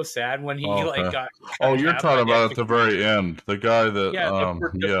was so sad when he got. Oh, you're talking about at the very end, the guy that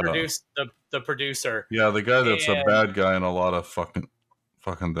the producer. Yeah, the guy that's a bad guy in a lot of fucking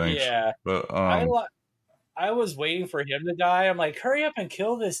things. Yeah, but I was waiting for him to die. I'm like, hurry up and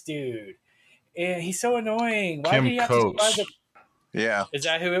kill this dude. And he's so annoying. Why did he have to survive the... Yeah. Is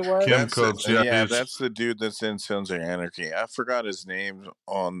that who it was? Kim Coates, that's the dude that's in Sons of Anarchy. I forgot his name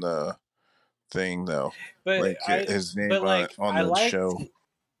on the thing, though. But his name on the show.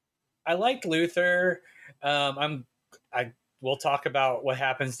 I liked Luther. We'll talk about what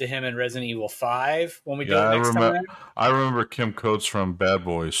happens to him in Resident Evil 5 when we do it next time. I remember Kim Coates from Bad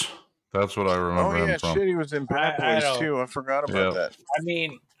Boys. That's what I remember him from. Shit, he was in Bad Boys too. I forgot about that. I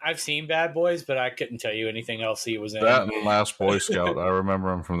mean, I've seen Bad Boys, but I couldn't tell you anything else he was in. That and Last Boy Scout. I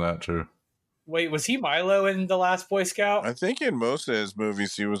remember him from that too. Wait, was he Milo in The Last Boy Scout? I think in most of his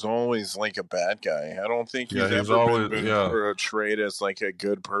movies he was always like a bad guy. I don't think he's ever been portrayed as like a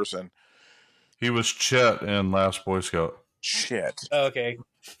good person. He was Chet in Last Boy Scout. Chet. Okay.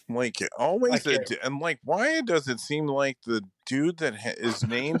 Like always, and like, why does it seem like the dude that is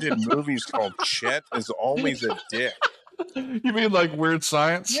named in movies called Chet is always a dick? You mean like Weird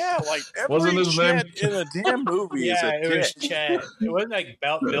Science? Yeah, like every Chet in a damn movie is a dick. Was Chet. It wasn't like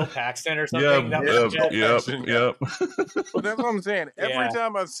Bill Paxton or something. Yep. Well, that's what I'm saying. Every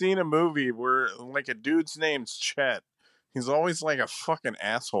time I've seen a movie where like a dude's name's Chet, he's always like a fucking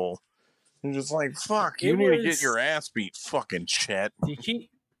asshole. You're just like, fuck, you need to get your ass beat, fucking Chet.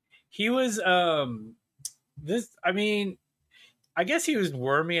 He was this. I mean, I guess he was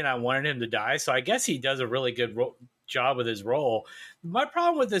wormy, and I wanted him to die. So I guess he does a really good job with his role. My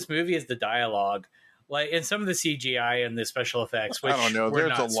problem with this movie is the dialogue, like, and some of the CGI and the special effects. Which I don't know.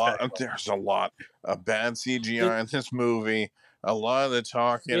 There's a lot of bad CGI in this movie. A lot of the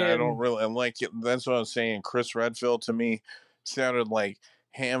talking, I don't really like it. That's what I was saying. Chris Redfield to me sounded like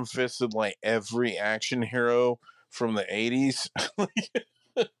ham-fisted, like every action hero from the 80s.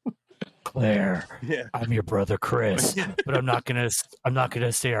 Claire, I'm your brother Chris, but I'm not gonna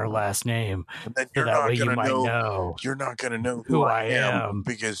say our last name. So that way you might know. You're not gonna know who I am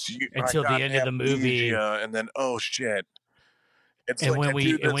because until the end of the movie, and then oh shit! It's and like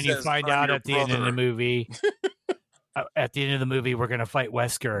when you find out at the end of the movie, we're gonna fight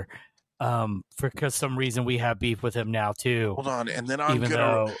Wesker. For some reason we have beef with him now too. Hold on, and then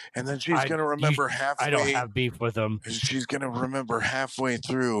and then she's gonna remember halfway. I don't have beef with him. She's gonna remember halfway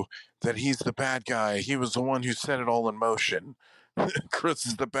through that he's the bad guy. He was the one who set it all in motion. Chris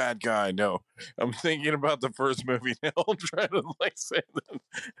is the bad guy. No, I'm thinking about the first movie now. I'm trying to like say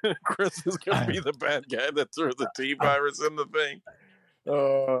that Chris is gonna be the bad guy that threw the T virus in the thing.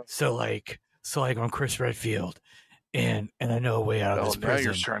 So I'm Chris Redfield. And I know a way out of this prison. Now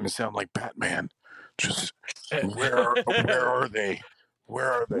you're starting to sound like Batman. Just where are they?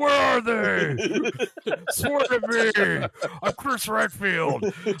 Where are they? Swear to me! I'm Chris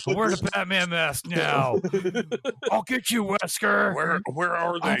Redfield. I'm wearing a Batman mask now. I'll get you, Wesker. Where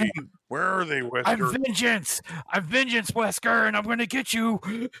are they? Where are they, Wesker? I'm vengeance, Wesker, and I'm going to get you.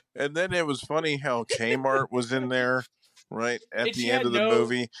 And then it was funny how Kmart was in there. Right at the end of the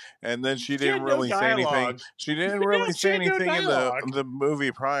movie, and then she didn't really say anything. She didn't really say anything in the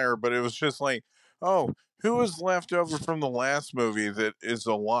movie prior, but it was just like, oh, who was left over from the last movie that is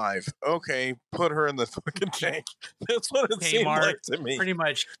alive? Okay, put her in the fucking tank. That's what it seemed like to me. Pretty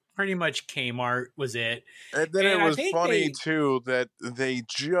much Kmart was it. And then it was funny too that they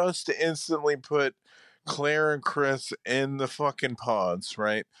just instantly put Claire and Chris in the fucking pods,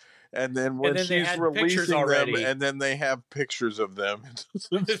 right? And then when she's releasing them, and then they have pictures of them.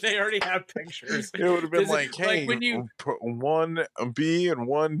 They already have pictures. It would have been like, hey, when you put 1B and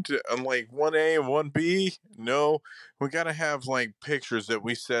 1A and 1B. No, we got to have like pictures that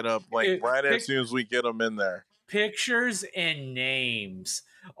we set up as soon as we get them in there. Pictures and names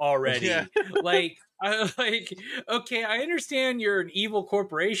already. Yeah. Like, okay, I understand you're an evil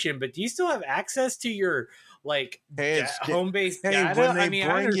corporation, but do you still have access to your home-based data? When they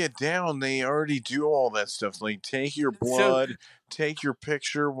bring you down, they already do all that stuff. Like, take your blood, take your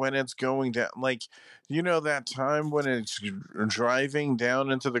picture when it's going down. Like, you know that time when it's driving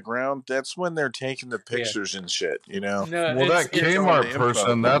down into the ground? That's when they're taking the pictures and shit, you know? No, well, that Kmart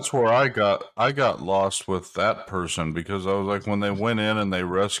person, that's where I got lost with that person, because I was like, when they went in and they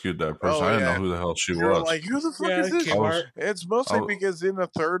rescued that person, I didn't know who the hell she was. Like, who the fuck is this? It's mostly because in the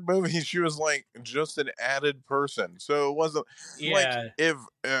third movie, she was like just an added person. So it wasn't like, if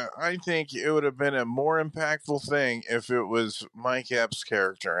I think it would have been a more impactful thing if it was Mike Epps'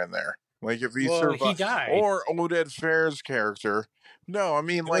 character in there. Like, if he survived, he died. Or Oded Fair's character. No, I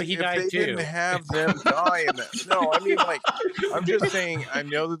mean, like, if they didn't have them die in that. No, I mean, like, I'm just saying, I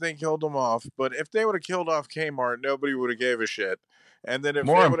know that they killed them off, but if they would have killed off Kmart, nobody would have gave a shit. And then if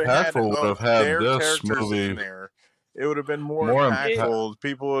more they would have had their this characters movie in there, it would have been more impactful.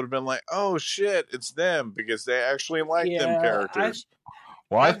 People would have been like, "Oh shit, it's them," because they actually like them characters.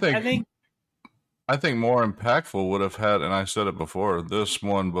 I think more impactful would have had, and I said it before, this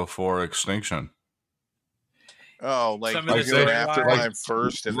one before Extinction. Oh, like Afterlife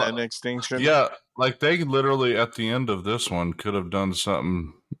first and then Extinction? Yeah, like they literally at the end of this one could have done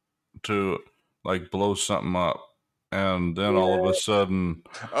something to like blow something up. And then all of a sudden,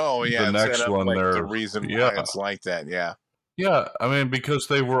 the next one, the reason why it's like that, yeah. I mean, because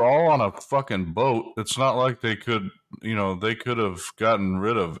they were all on a fucking boat. It's not like they could, they could have gotten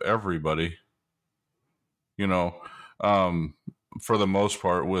rid of everybody, for the most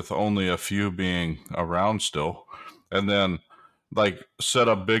part, with only a few being around still, and then like set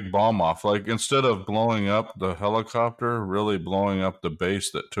a big bomb off. Like, instead of blowing up the helicopter, really blowing up the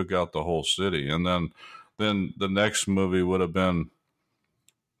base that took out the whole city, and then the next movie would have been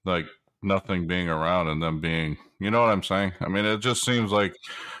like nothing being around and them being, you know what I'm saying? I mean, it just seems like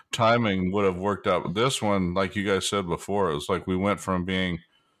timing would have worked out. This one, like you guys said before, it was like we went from being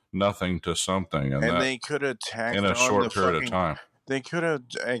nothing to something, and they could have tacked in a short period of time. They could have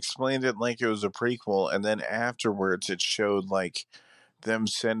explained it like it was a prequel, and then afterwards it showed like them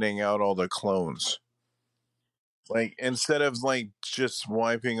sending out all the clones. Like, instead of like just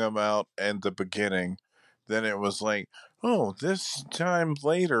wiping them out at the beginning, then it was like, oh, this time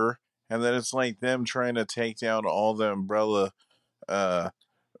later, and then it's like them trying to take down all the Umbrella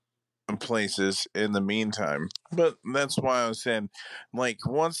places in the meantime. But that's why I was saying, like,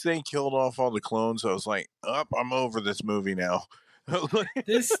 once they killed off all the clones, I was like, I'm over this movie now. They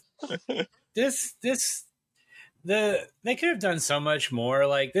could have done so much more.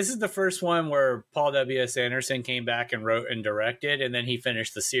 Like, this is the first one where Paul W.S. Anderson came back and wrote and directed, and then he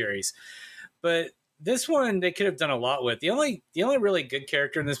finished the series. But this one they could have done a lot with. The only really good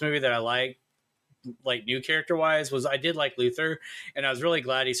character in this movie that I like new character wise, was I did like Luther, and I was really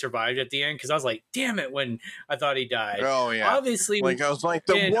glad he survived at the end, because I was like, damn it, when I thought he died. Oh yeah, obviously, like I was like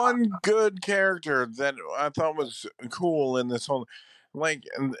the one good character that I thought was cool in this whole. Like,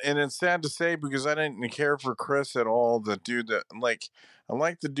 and it's sad to say, because I didn't care for Chris at all. The dude that, like, I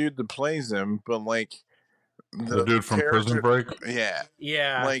like the dude that plays him, but like the dude from Prison Break,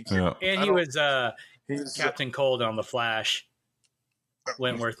 yeah, like, and he was Captain Cold on The Flash.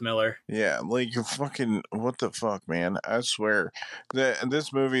 Wentworth Miller. Yeah, like, you fucking, what the fuck, man? I swear that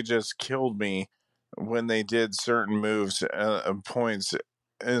this movie just killed me when they did certain moves, points.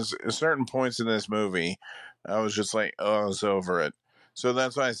 As certain points in this movie, I was just like, oh, I was over it. So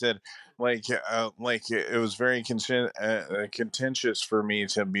that's why I said, like it was very contentious for me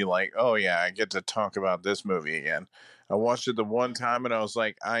to be like, oh yeah, I get to talk about this movie again. I watched it the one time and I was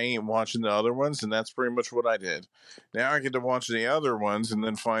like, I ain't watching the other ones, and that's pretty much what I did. Now I get to watch the other ones and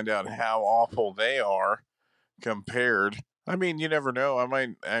then find out how awful they are compared. I mean, you never know. I might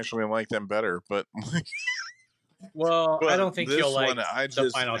actually like them better, but well, I don't think you'll like I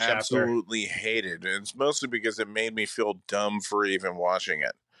just absolutely hated. And it's mostly because it made me feel dumb for even watching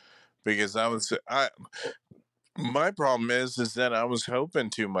it. Because my problem is that I was hoping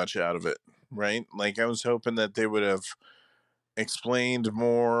too much out of it, right? Like, I was hoping that they would have explained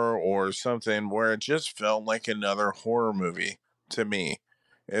more or something, where it just felt like another horror movie to me.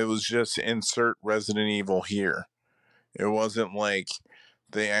 It was just insert Resident Evil here. It wasn't like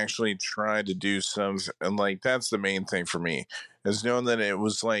they actually tried to do some, and like that's the main thing for me, is knowing that it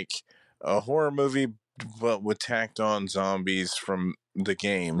was like a horror movie but with tacked on zombies from the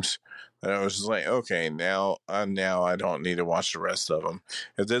games. And I was just like, okay, now I don't need to watch the rest of them.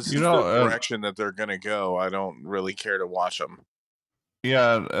 If this is the direction that they're gonna go, I don't really care to watch them.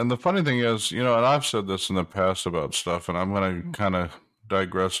 Yeah, and the funny thing is, and I've said this in the past about stuff, and I'm going to kind of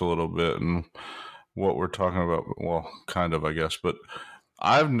digress a little bit and what we're talking about. Well, kind of, I guess, but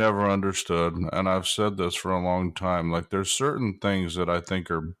I've never understood, and I've said this for a long time. Like, there's certain things that I think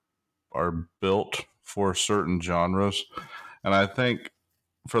are built for certain genres, and I think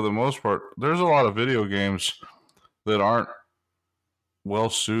for the most part, there's a lot of video games that aren't well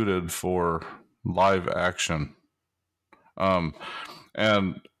suited for live action.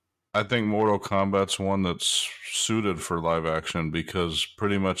 And I think Mortal Kombat's one that's suited for live action because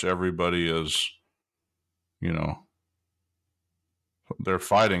pretty much everybody is, they're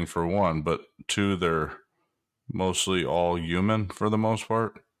fighting for one, but two, they're mostly all human for the most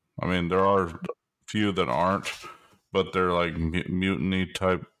part. I mean, there are a few that aren't, but they're like mutiny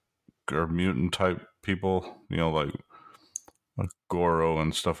type or mutant type people, like Goro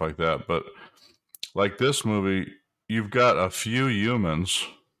and stuff like that. But like this movie, you've got a few humans.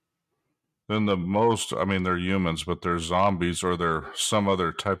 Then they're humans, but they're zombies or they're some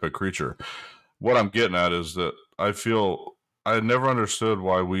other type of creature. What I'm getting at is that I never understood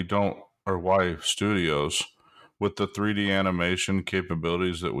why we don't, or why studios with the 3D animation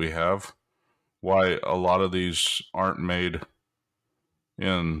capabilities that we have, why a lot of these aren't made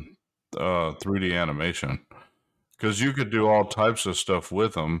in 3D animation. Because you could do all types of stuff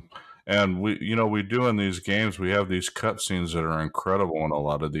with them. And we do in these games, we have these cutscenes that are incredible in a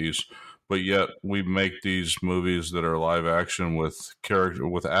lot of these, but yet we make these movies that are live action with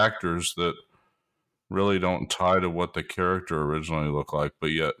actors that really don't tie to what the character originally looked like,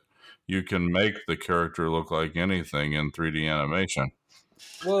 but yet you can make the character look like anything in 3D animation.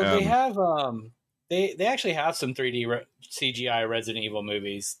 Well, they have they actually have some 3D CGI Resident Evil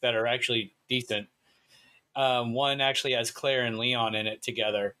movies that are actually decent. One actually has Claire and Leon in it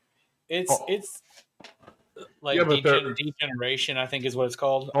together. It's like Degeneration, I think is what it's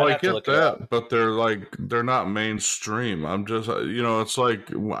called. Oh, I get that, but they're not mainstream. I'm just, it's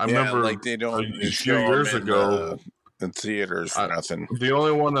like I remember like they don't a few years ago in theaters or nothing. The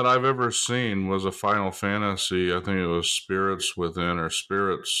only one that I've ever seen was a Final Fantasy. I think it was Spirits Within or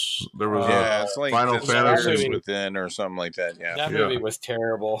Spirits. There was it's like Final Fantasy Within or something like that. Yeah, that movie was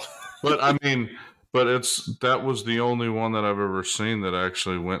terrible. But I mean. But that was the only one that I've ever seen that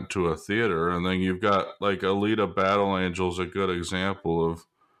actually went to a theater. And then you've got like Alita Battle Angels, a good example of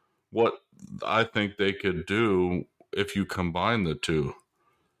what I think they could do if you combine the two.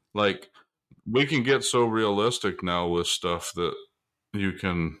 Like, we can get so realistic now with stuff that you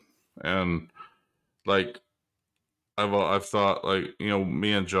can, and like I've thought, like,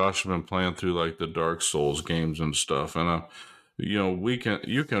 me and Josh have been playing through like the Dark Souls games and stuff, and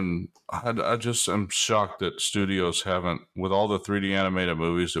I just am shocked that studios haven't, with all the 3D animated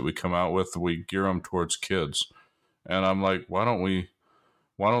movies that we come out with, we gear them towards kids. And I'm like, why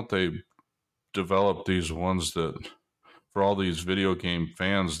don't they develop these ones that, for all these video game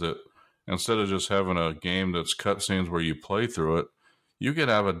fans, that instead of just having a game that's cutscenes where you play through it, you could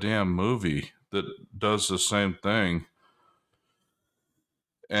have a damn movie that does the same thing.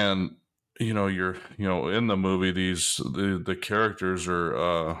 And you're in the movie, the characters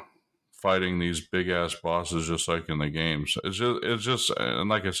are fighting these big ass bosses just like in the games. It's just and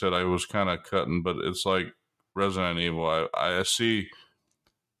like I said, I was kind of cutting, but it's like Resident Evil. I see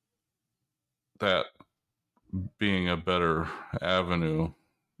that being a better avenue,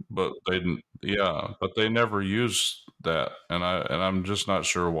 but they never use that, and I'm just not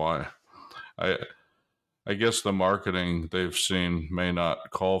sure why. I guess the marketing they've seen may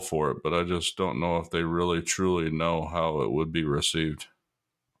not call for it, but I just don't know if they really truly know how it would be received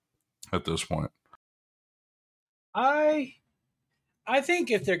at this point. I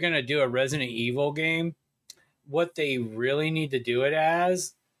think if they're going to do a Resident Evil game, what they really need to do it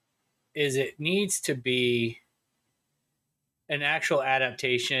as is it needs to be an actual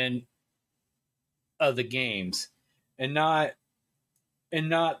adaptation of the games and not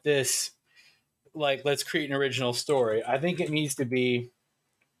this, like, let's create an original story. I think it needs to be,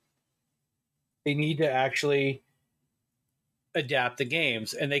 they need to actually adapt the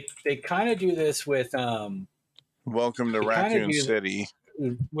games, and they kind of do this with Welcome to Raccoon City.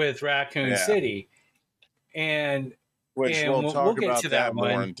 With Raccoon City, and we'll talk about that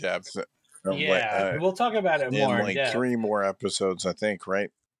more in depth. We'll talk about it more in depth. 3 more episodes, I think, right?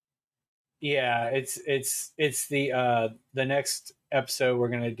 Yeah, it's the next episode we're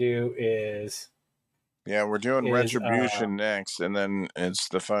gonna do is. Yeah, we're doing Retribution next, and then it's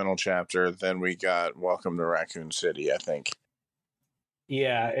the final chapter. Then we got Welcome to Raccoon City, I think.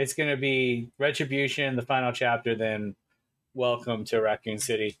 Yeah, it's going to be Retribution, the final chapter, then Welcome to Raccoon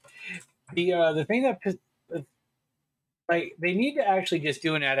City. The thing that like they need to actually just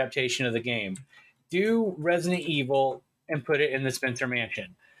do an adaptation of the game. Do Resident Evil and put it in the Spencer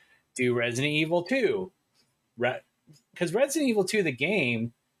Mansion. Do Resident Evil 2. Because Resident Evil 2, the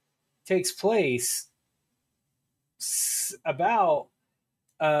game, takes place about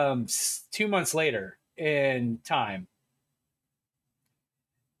 2 months later in time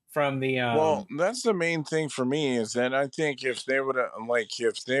from the well, that's the main thing for me, is that I think if they would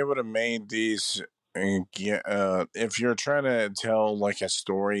have made these if you're trying to tell like a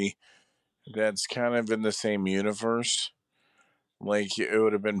story that's kind of in the same universe, like it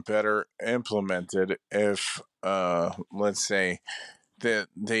would have been better implemented if let's say that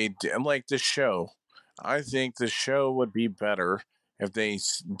they did like the show. I think the show would be better if they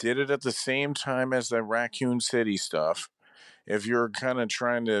did it at the same time as the Raccoon City stuff. If you're kind of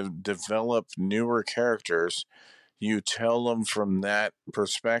trying to develop newer characters, you tell them from that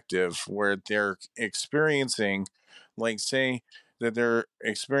perspective where they're experiencing, like, say that they're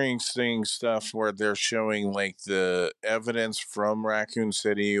experiencing stuff where they're showing like the evidence from Raccoon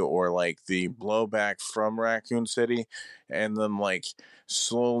City or like the blowback from Raccoon City, and then like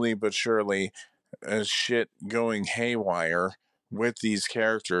slowly but surely shit going haywire with these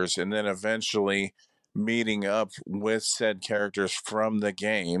characters, and then eventually meeting up with said characters from the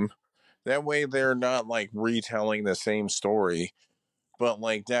game. That way they're not like retelling the same story, but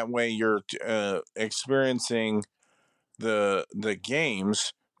like that way you're experiencing the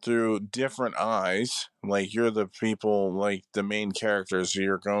games through different eyes. Like you're the people, like the main characters,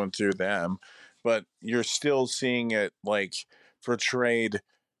 you're going through them, but you're still seeing it like portrayed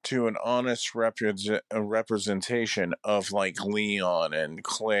to an honest representation of like Leon and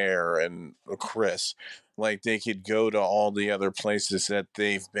Claire and Chris. Like they could go to all the other places that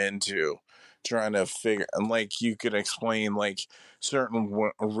they've been to, trying to figure, and like you could explain like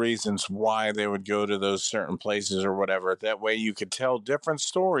certain reasons why they would go to those certain places or whatever. That way you could tell different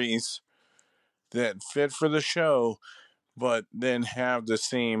stories that fit for the show, but then have the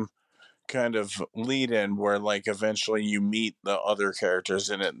same kind of lead in where like eventually you meet the other characters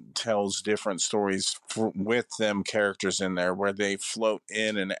and it tells different stories with them characters in there, where they float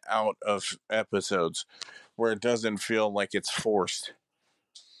in and out of episodes, where it doesn't feel like it's forced.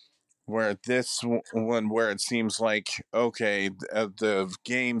 Where this one, where it seems like, okay, the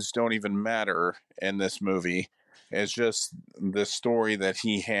games don't even matter in this movie. It's just the story that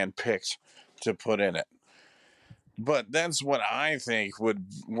he handpicked to put in it. But that's what I think would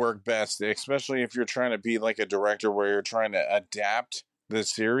work best, especially if you're trying to be like a director where you're trying to adapt the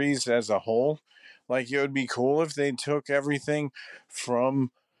series as a whole. Like, it would be cool if they took everything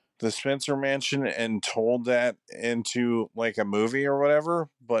from the Spencer Mansion and told that into like a movie or whatever.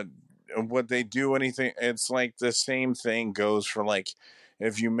 But would they do anything? It's like the same thing goes for like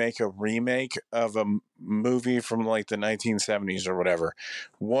if you make a remake of a movie from like the 1970s or whatever.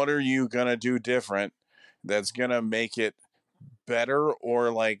 What are you going to do different that's gonna make it better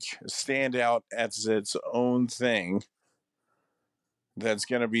or like stand out as its own thing that's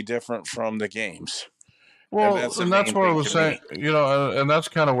gonna be different from the games? Well, and that's what I was saying, and that's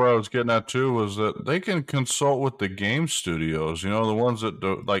kind of where I was getting at too, was that they can consult with the game studios, the ones that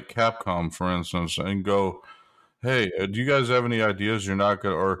do, like Capcom, for instance, and go, hey, do you guys have any ideas you're not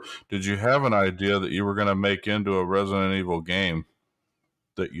going to, or did you have an idea that you were going to make into a Resident Evil game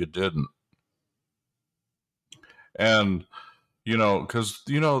that you didn't? And, because,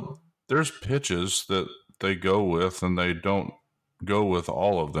 there's pitches that they go with and they don't go with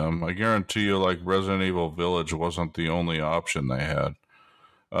all of them. I guarantee you, like Resident Evil Village wasn't the only option they had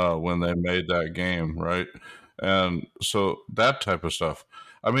when they made that game, right? And so that type of stuff.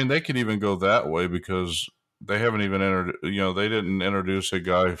 I mean, they could even go that way because they haven't even they didn't introduce a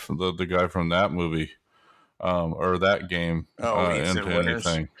guy, the guy from that movie or that game into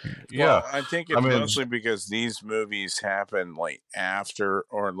anything. Well, I think it's mostly because these movies happen like after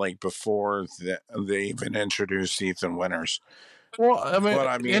or like before they even introduced Ethan Winters. Well,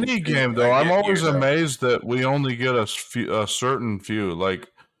 I mean, any game though, I'm always amazed that we only get a certain few. Like,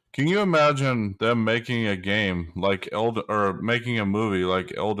 can you imagine them making a game like or making a movie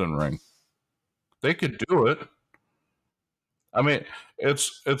like Elden Ring? They could do it. I mean,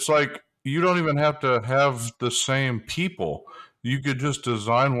 it's like you don't even have to have the same people. You could just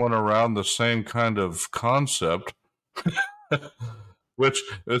design one around the same kind of concept. which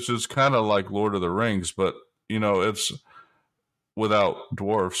is kind of like Lord of the Rings, but it's without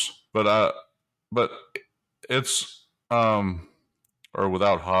dwarfs, but it's or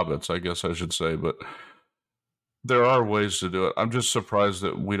without hobbits, I guess I should say, but there are ways to do it. I'm just surprised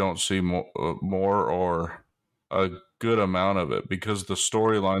that we don't see more or a good amount of it, because the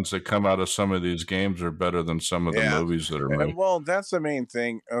storylines that come out of some of these games are better than some of the movies that are made. Well, that's the main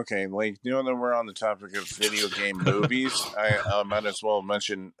thing. Okay, like, that we're on the topic of video game movies, I might as well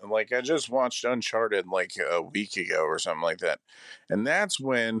mention, like, I just watched Uncharted like a week ago or something like that, and that's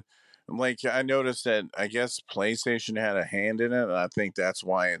when, like, I noticed that I guess PlayStation had a hand in it, and I think that's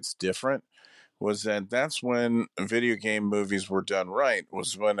why it's different. That's when video game movies were done right.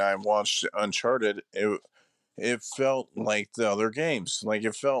 Was when I watched Uncharted. It felt like the other games. Like,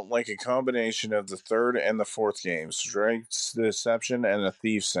 it felt like a combination of the third and the fourth games, Drake's Deception and A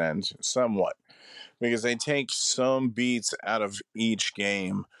Thief's End, somewhat, because they take some beats out of each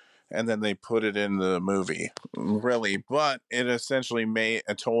game and then they put it in the movie, really. But it essentially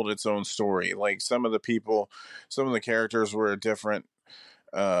told its own story. Like, some of the characters were different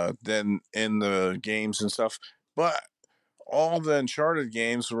than in the games and stuff, but all the Uncharted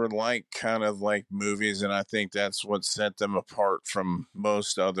games were like kind of like movies, and I think that's what set them apart from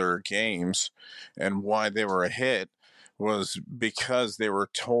most other games, and why they were a hit was because they were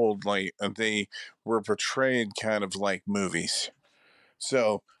told like they were portrayed kind of like movies.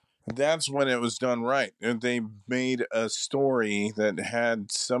 So that's when it was done right. And they made a story that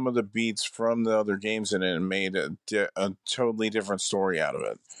had some of the beats from the other games in it and made a totally different story out of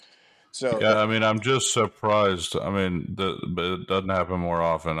it. So yeah, I mean, I'm just surprised. I mean, but it doesn't happen more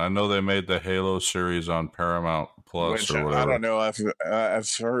often. I know they made the Halo series on Paramount Plus which or I whatever. don't know.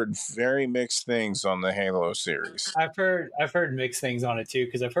 I've heard very mixed things on the Halo series. I've heard mixed things on it too,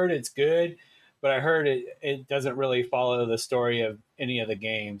 because I've heard it's good, but I heard it doesn't really follow the story of any of the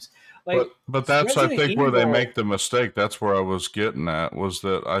games. Like But that's, I Resident think, where they Evil. make the mistake. That's where I was getting at, was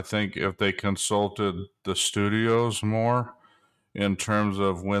that I think if they consulted the studios more in terms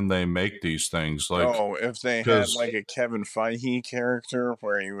of when they make these things, like, Oh, if they had because like a Kevin Feige character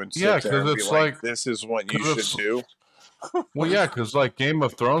where he would yeah, sit there because and be it's like, like, "This is what you because should it's do." well, yeah, because like Game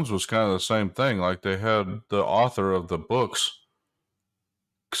of Thrones was kind of the same thing. Like, they had the author of the books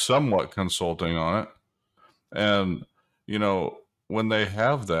somewhat consulting on it. And, when they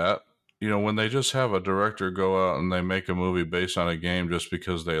have that, when they just have a director go out and they make a movie based on a game just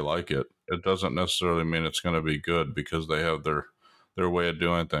because they like it, it doesn't necessarily mean it's going to be good, because they have their way of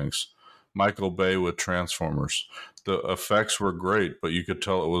doing things. Michael Bay with Transformers. The effects were great, but you could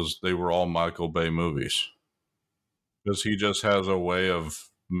tell they were all Michael Bay movies, because he just has a way of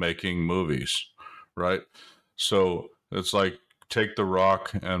making movies, right? So it's like, take The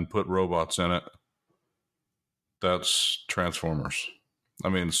Rock and put robots in it. That's Transformers. I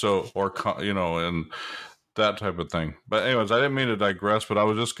mean, and that type of thing. But anyways, I didn't mean to digress, but I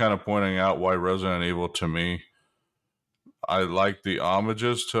was just kind of pointing out why Resident Evil, to me, I like the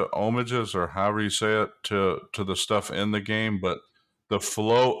homages, or however you say it, to the stuff in the game, but the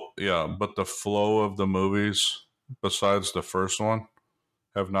flow of the movies, besides the first one,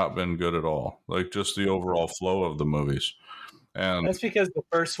 have not been good at all. Like, just the overall flow of the movies. And That's because the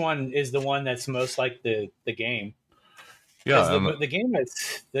first one is the one that's most like the game. Because yeah, and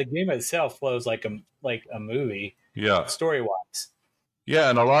the game itself flows like a movie, yeah, story wise. yeah,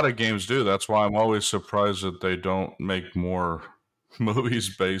 and a lot of games do. That's why I'm always surprised that they don't make more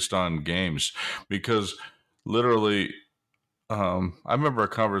movies based on games, because literally, I remember a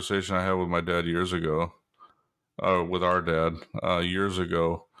conversation I had with my dad years ago, with our dad years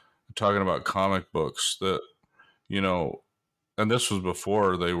ago, talking about comic books that, you know, and this was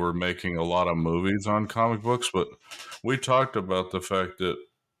before they were making a lot of movies on comic books, but we talked about the fact that,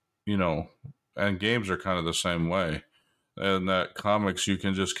 you know, and games are kind of the same way, and that comics, you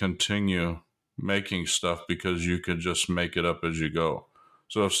can just continue making stuff because you can just make it up as you go.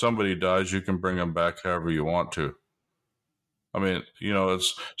 So if somebody dies, you can bring them back however you want to. I mean,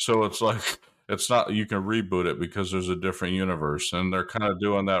 it's like, it's not, you can reboot it because there's a different universe, and they're kind of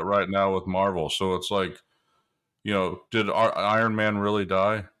doing that right now with Marvel. So it's like, did Iron Man really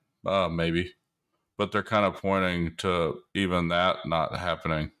die? Maybe, but they're kind of pointing to even that not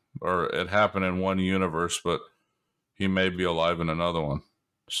happening, or it happened in one universe, but he may be alive in another one.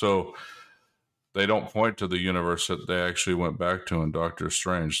 So they don't point to the universe that they actually went back to in Doctor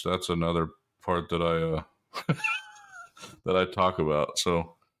Strange. That's another part that I that I talk about.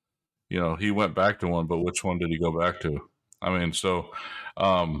 So, he went back to one, but which one did he go back to? I mean, so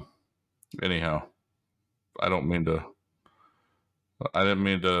um, anyhow, I don't mean to. I didn't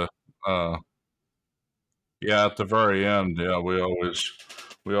mean to. Yeah, at the very end, yeah, we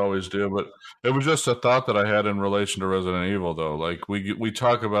always do. But it was just a thought that I had in relation to Resident Evil, though. Like we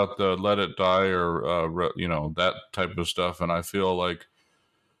talk about the Let It Die or that type of stuff, and I feel like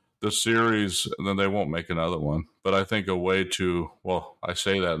the series, and then they won't make another one. But I think a way to, well, I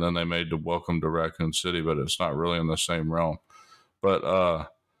say that, and then they made the Welcome to Raccoon City, but it's not really in the same realm. But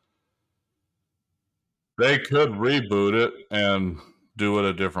they could reboot it and do it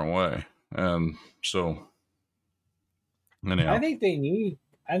a different way, and so anyhow. I think they need.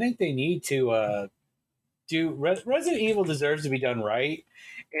 I think they need to do. Resident Evil deserves to be done right,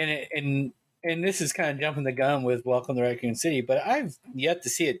 and this is kind of jumping the gun with Welcome to Raccoon City, but I've yet to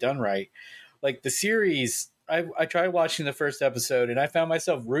see it done right. Like the series, I tried watching the first episode, and I found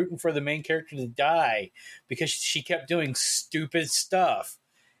myself rooting for the main character to die because she kept doing stupid stuff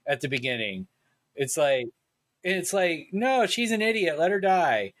at the beginning. It's like no, she's an idiot. Let her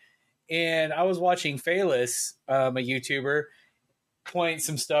die. And I was watching Phaelus, a YouTuber, point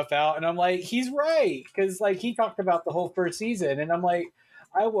some stuff out, and I'm like, he's right, because like he talked about the whole first season, and I'm like,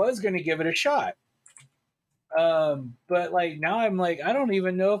 I was going to give it a shot, but like now I'm like, I don't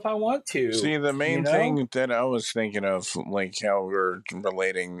even know if I want to. See, the main thing that I was thinking of, like how we're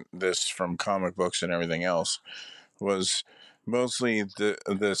relating this from comic books and everything else, was mostly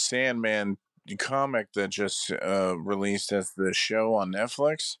the Sandman comic that just released as the show on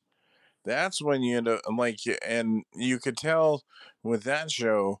Netflix. That's when you end up like, and you could tell with that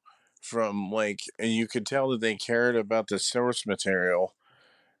show from like, you could tell that they cared about the source material.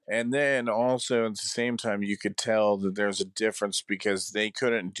 And then also at the same time, you could tell that there's a difference because they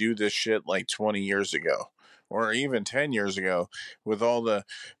couldn't do this shit like 20 years ago or even 10 years ago with all the,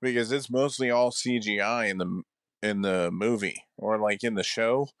 because it's mostly all CGI in the movie or like in the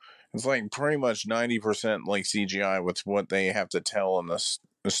show. It's like pretty much 90% like CGI with what they have to tell in the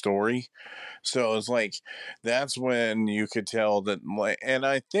story. So it's like that's when you could tell that, like, and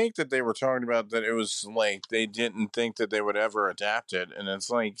I think that they were talking about that it was like they didn't think that they would ever adapt it, and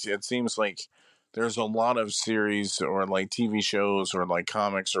it's like it seems like there's a lot of series or like TV shows or like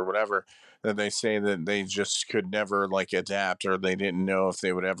comics or whatever that they say that they just could never like adapt or they didn't know if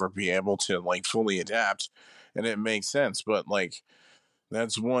they would ever be able to like fully adapt, and it makes sense, but like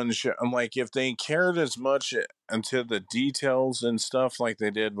that's one show. I'm like, if they cared as much into the details and stuff like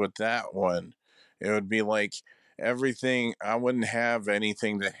they did with that one, it would be like everything. I wouldn't have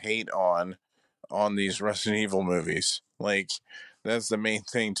anything to hate on these Resident Evil movies. Like that's the main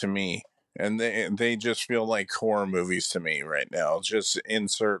thing to me. And they just feel like horror movies to me right now. Just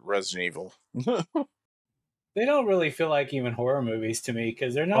insert Resident Evil. They don't really feel like even horror movies to me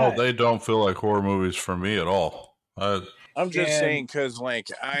because they're Oh, not. they don't feel like horror movies for me at all. I'm just saying because like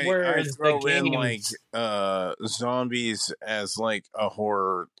I throw in like zombies as like a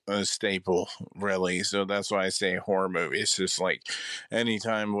horror staple, really. So that's why I say horror movies. Just like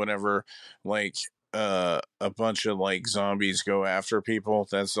anytime whenever like a bunch of like zombies go after people,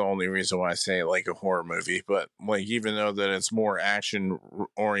 that's the only reason why I say like a horror movie. But like even though that it's more action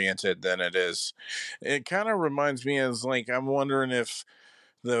oriented than it is, it kind of reminds me as like I'm wondering if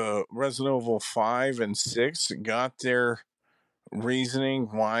the Resident Evil 5 and 6 got their reasoning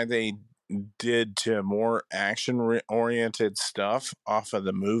why they did to more action oriented stuff off of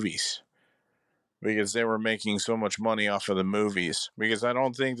the movies because they were making so much money off of the movies, because I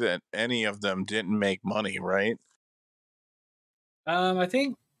don't think that any of them didn't make money, right? I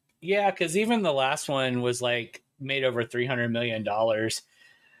think, yeah, because even the last one was like made over $300 million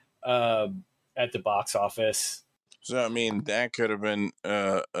at the box office. So I mean that could have been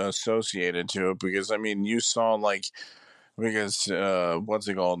associated to it, because I mean you saw like, because what's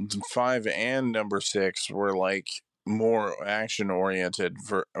it called, 5 and number 6 were like more action oriented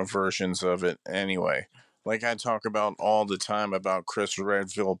versions of it anyway. Like I talk about all the time about Chris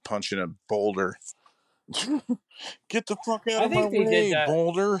Redfield punching a boulder. Get the fuck out of my way,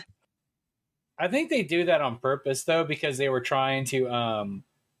 Boulder. I think they do that on purpose though, because they were trying to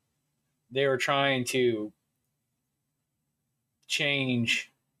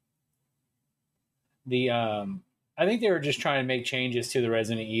change the I think they were just trying to make changes to the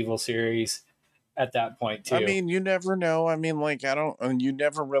Resident Evil series at that point too. I mean, you never know. I mean, like you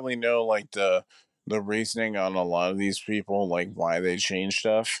never really know like the reasoning on a lot of these people, like why they change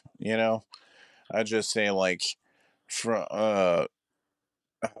stuff, you know? I just say like from I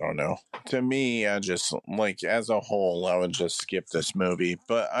don't know. To me, I just like as a whole, I would just skip this movie.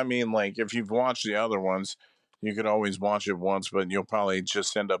 But I mean, like if you've watched the other ones, you could always watch it once, but you'll probably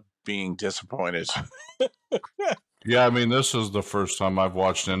just end up being disappointed. Yeah, I mean, this is the first time I've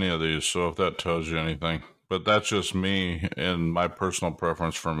watched any of these, so if that tells you anything. But that's just me and my personal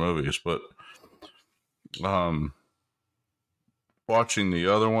preference for movies. But watching the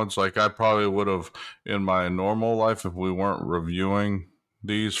other ones. Like I probably would have in my normal life if we weren't reviewing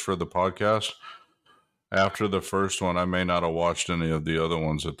these for the podcast. After the first one, I may not have watched any of the other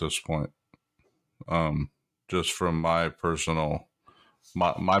ones at this point. Just from my personal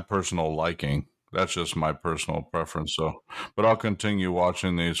liking. That's just my personal preference. So, but I'll continue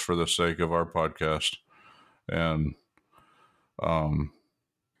watching these for the sake of our podcast and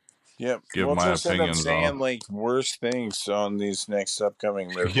Yep, give we'll my just end up opinions saying on. like worse things on these next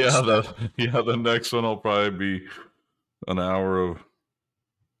upcoming movies. The next one will probably be an hour of.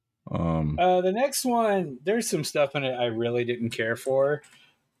 The next one, there's some stuff in it I really didn't care for,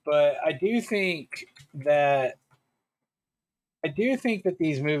 but I do think that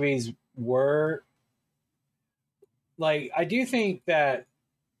these movies were like, I do think that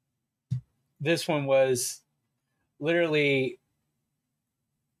this one was literally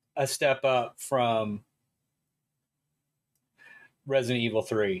a step up from Resident Evil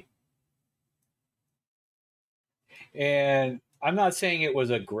 3. And I'm not saying it was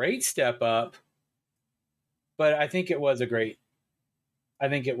a great step up, but I think it was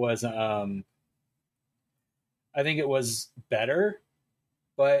better.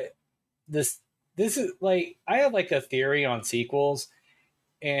 But this is like, I have like a theory on sequels,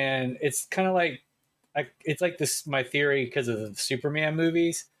 and it's kind of like, it's like this my theory because of the Superman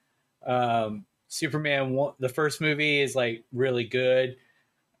movies. Superman the first movie is like really good.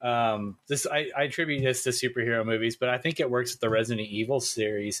 This I attribute this to superhero movies, but I think it works with the Resident Evil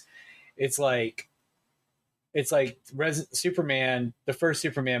series. It's like Superman. The first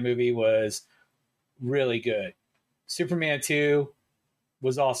Superman movie was really good. Superman 2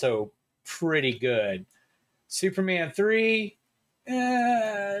 was also pretty good. Superman 3,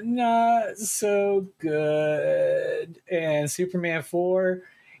 not so good. And Superman 4,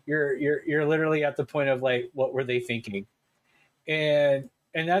 you're literally at the point of like, what were they thinking? And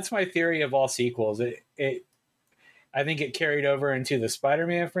that's my theory of all sequels. I think it carried over into the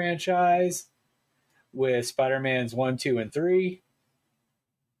Spider-Man franchise with Spider-Man's 1, 2, and 3.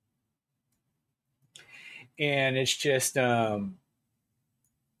 And it's just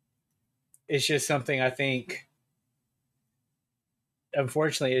something I think,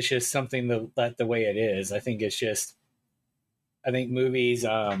 unfortunately, it's just something that the way it is. I think movies,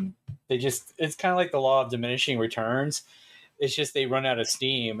 it's kind of like the law of diminishing returns. It's just they run out of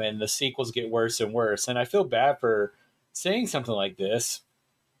steam and the sequels get worse and worse. And I feel bad for saying something like this,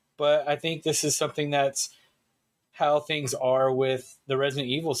 but I think this is something that's how things are with the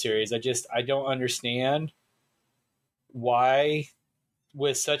Resident Evil series. I don't understand why,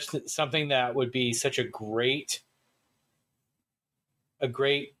 with such something that would be such a great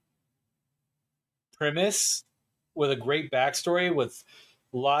premise, with a great backstory, with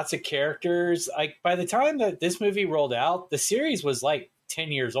lots of characters. Like, by the time that this movie rolled out, the series was like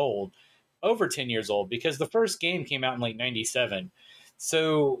 10 years old, over 10 years old, because the first game came out in like 97.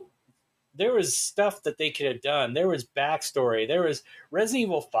 So there was stuff that they could have done. There was backstory. There was Resident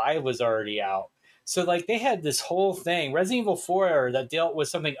Evil 5 was already out. So like they had this whole thing. Resident Evil 4 that dealt with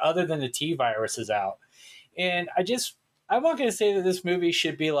something other than the T viruses out. And I'm not going to say that this movie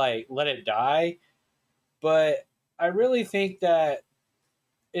should be like, let it die, but I really think that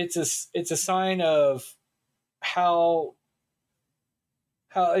it's a sign of how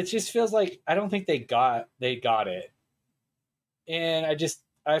it just feels like, I don't think they got it. And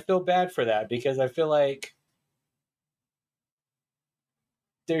I feel bad for that, because I feel like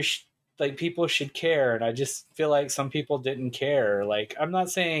there's like people should care, and I just feel like some people didn't care. Like, I'm not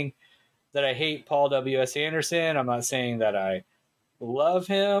saying that I hate Paul W.S. Anderson. I'm not saying that I love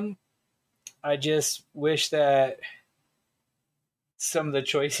him. I just wish that some of the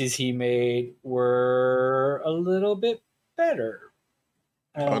choices he made were a little bit better.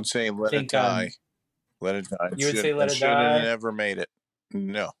 I would say let it die. Let it die. You would say let it die? Should have never made it.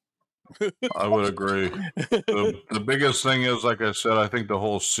 No. I would agree. The biggest thing is, like I said, I think the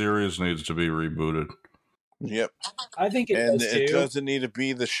whole series needs to be rebooted. Yep. I think it does too. It doesn't need to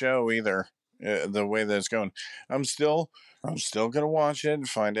be the show either, the way that it's going. I'm still going to watch it and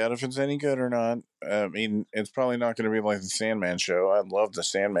find out if it's any good or not. I mean, it's probably not going to be like the Sandman show. I love the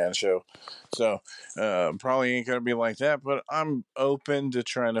Sandman show. So, probably ain't going to be like that, but I'm open to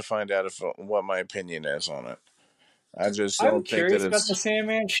trying to find out what my opinion is on it. I just don't I'm curious about the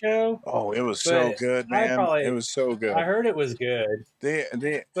Sandman show. Oh, it was so good, man. It was so good. I heard it was good.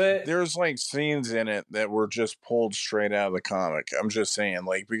 But there's like scenes in it that were just pulled straight out of the comic. I'm just saying,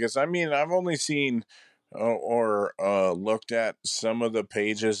 like, because I mean, I've only seen or looked at some of the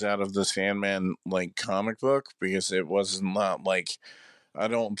pages out of the Sandman like comic book, because it was not like, I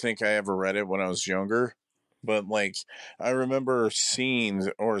don't think I ever read it when I was younger. but like I remember seeing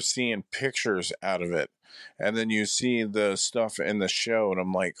pictures out of it, and then you see the stuff in the show, and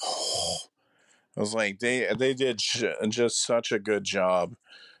I'm like, oh. I was like, they did just such a good job,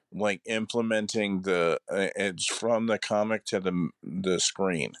 like implementing it's from the comic to the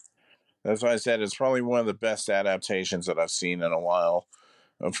screen. That's why I said it's probably one of the best adaptations that I've seen in a while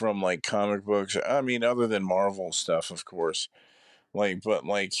from like comic books. I mean, other than Marvel stuff, of course. Like, but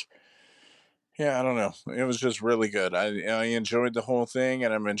like, yeah, I don't know. It was just really good. I enjoyed the whole thing,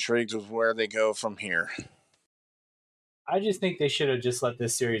 and I'm intrigued with where they go from here. I just think they should have just let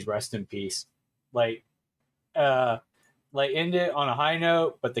this series rest in peace. Like, end it on a high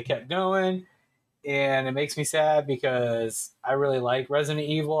note, but they kept going, and it makes me sad because I really like Resident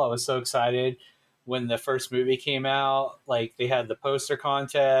Evil. I was so excited when the first movie came out. Like, they had the poster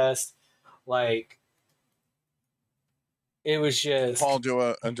contest. Like, it was just Paul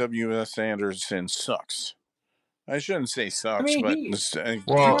W.S. Anderson sucks. I shouldn't say sucks, I mean, but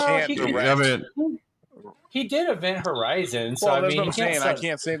he can't direct. He did Event Horizon, so well, I that's mean, what I'm saying. I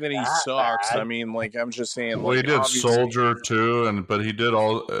can't say that he sucks. bad. I mean, like I'm just saying. Well, like, he did Soldier too, but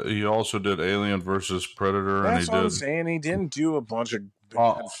he also did Alien versus Predator, that's and what I'm saying. He didn't do a bunch of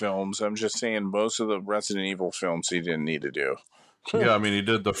bad films. I'm just saying most of the Resident Evil films he didn't need to do. Yeah, I mean, he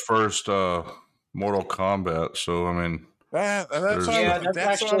did the first Mortal Kombat, so I mean, that's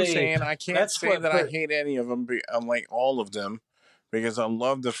what I'm saying. I can't say that I hate any of them. I'm like all of them because I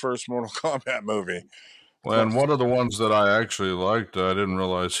love the first Mortal Kombat movie. Well, and one of the ones that I actually liked, I didn't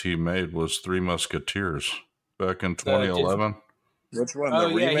realize he made, was Three Musketeers back in 2011. Which one? Oh,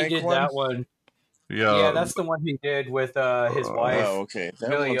 the remake he did one? that one. Yeah, that's the one he did with his wife. Oh, okay. That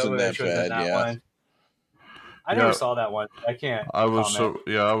Mila wasn't that Jovovich was in that one. I never saw that one. I can't. I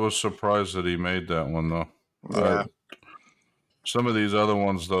was surprised that he made that one though. Yeah. Some of these other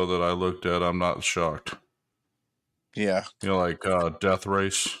ones though that I looked at, I'm not shocked. Yeah. You know, like Death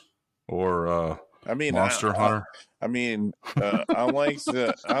Race or Monster Hunter. I like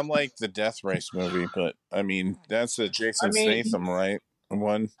the Death Race movie, but I mean that's a Jason Statham, right?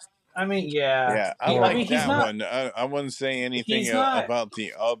 One. I mean, yeah. Yeah, I like that one. I wouldn't say anything about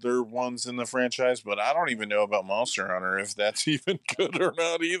the other ones in the franchise, but I don't even know about Monster Hunter, if that's even good or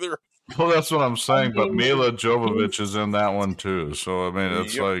not either. Well, that's what I'm saying, but Mila Jovovich is in that one too. So, I mean,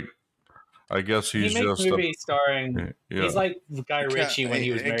 it's like, I guess he's he makes just movies starring. Yeah. He's like Guy Ritchie when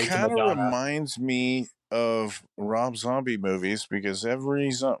he was married to Madonna. It kind of reminds me of Rob Zombie movies because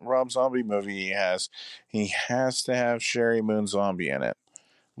every Rob Zombie movie he has to have Sherry Moon Zombie in it.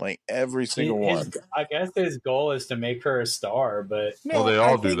 Like every single one. I guess his goal is to make her a star, but well, they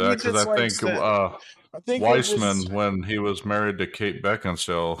all do that because I think Weissman, when he was married to Kate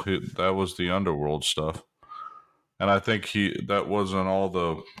Beckinsale, that was the Underworld stuff, and I think that wasn't all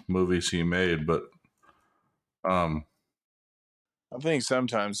the movies he made, but I think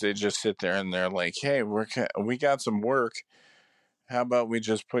sometimes they just sit there and they're like, "Hey, we got some work. How about we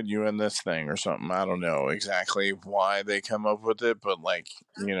just put you in this thing or something?" I don't know exactly why they come up with it, but like,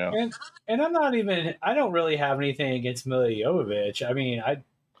 you know. And I don't really have anything against Mila Jovovich. I mean, I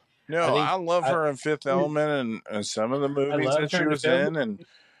love her in Fifth Element and some of the movies that she was in, and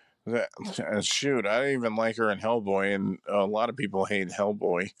shoot, I even like her in Hellboy, and a lot of people hate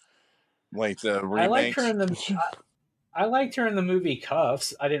Hellboy, like the remake. I liked her in the movie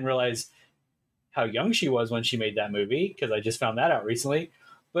Cuffs. I didn't realize how young she was when she made that movie because I just found that out recently.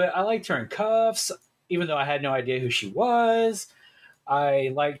 But I liked her in Cuffs, even though I had no idea who she was.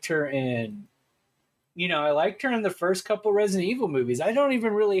 I liked her in the first couple Resident Evil movies. I don't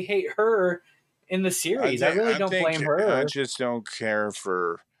even really hate her in the series. I really don't blame her. I just don't care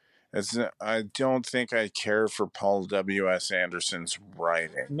for. I don't think I care for Paul W.S. Anderson's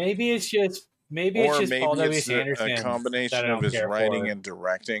writing. Maybe it's just Paul W.S. Anderson. A combination of his writing and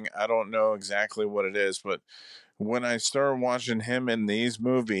directing. I don't know exactly what it is, but when I started watching him in these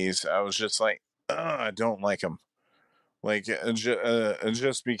movies, I was just like, I don't like him. Like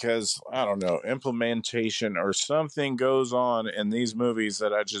just because I don't know, implementation or something goes on in these movies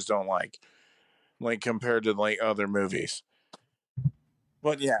that I just don't like compared to like other movies.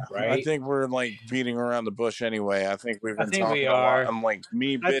 But yeah, right? I think we're like beating around the bush anyway. I think we've been talking a lot. I'm like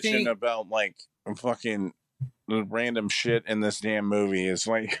me bitching about like fucking random shit in this damn movie is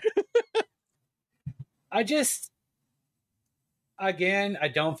like. I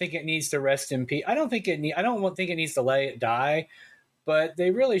don't think it needs to rest in peace. I don't think it needs to let it die. But they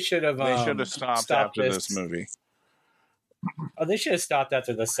really should have. They should have stopped after this movie. Oh, they should have stopped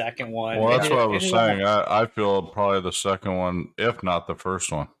after the second one. Well, that's what I was saying. I feel probably the second one, if not the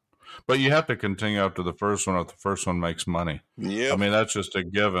first one. But you have to continue after the first one if the first one makes money. Yeah. I mean, that's just a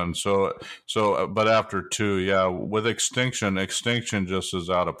given. So, but after 2, yeah, with Extinction just is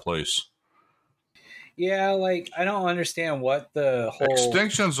out of place. Yeah, like I don't understand what the whole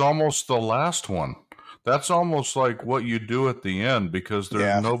Extinction's almost the last one. That's almost like what you do at the end because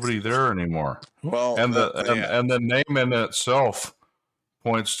there's nobody there anymore. Well, and the name in itself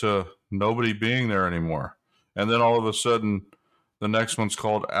points to nobody being there anymore. And then all of a sudden, the next one's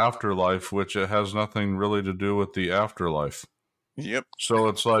called Afterlife, which it has nothing really to do with the afterlife. Yep. So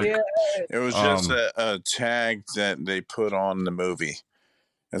it's like it was just a tag that they put on the movie.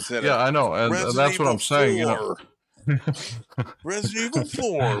 Instead I know, and that's what I'm saying. 4. You know, Resident Evil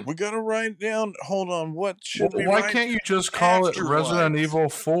 4. We got to write down. Hold on, what should we? Why can't you just call it Resident Evil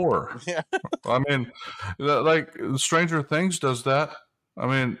 4? Yeah. I mean, like Stranger Things does that. I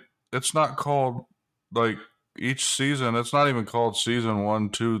mean, it's not called like each season. It's not even called season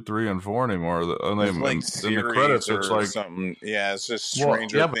 1, 2, 3, and 4 anymore. It's like in the credits, or it's like something. Yeah, it's just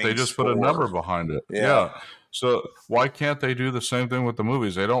Stranger Things. But they just put a number behind it. Yeah. So why can't they do the same thing with the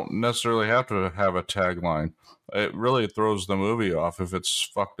movies? They don't necessarily have to have a tagline. It really throws the movie off if it's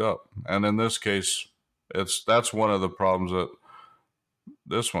fucked up. And in this case, that's one of the problems that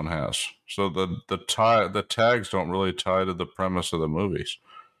this one has. So the tags don't really tie to the premise of the movies.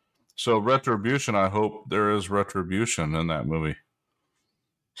 So Retribution, I hope there is retribution in that movie.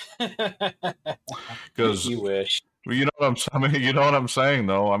 Because you wish. You know what you know what I'm saying,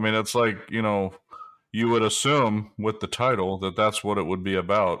 though. I mean, it's like, you would assume with the title that that's what it would be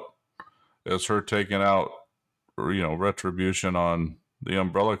about. It's her taking out, retribution on the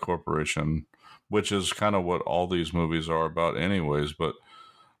Umbrella Corporation, which is kind of what all these movies are about anyways. But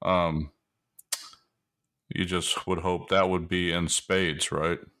you just would hope that would be in spades,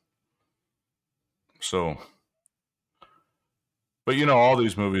 right? So, but all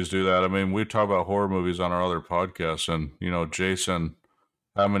these movies do that. I mean, we talk about horror movies on our other podcasts, and Jason,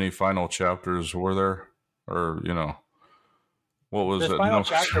 how many final chapters were there? Or what was the it? Final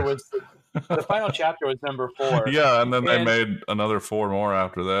chapter was the final chapter was number 4. Yeah, and then they made another 4 more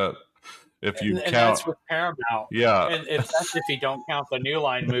after that. If you count, that's with Paramount. Yeah, and that's if you don't count the New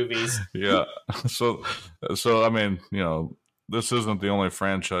Line movies. Yeah, so I mean, this isn't the only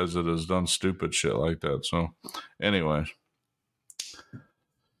franchise that has done stupid shit like that. So, anyway.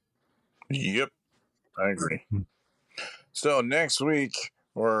 Yep, I agree. So next week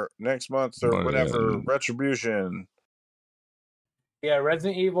or next month or whatever, Retribution. Yeah,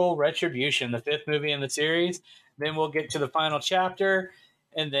 Resident Evil Retribution, the 5th movie in the series. Then we'll get to the final chapter,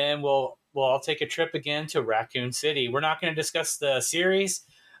 and then we'll all take a trip again to Raccoon City. We're not going to discuss the series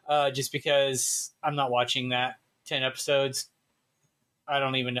just because I'm not watching that 10 episodes.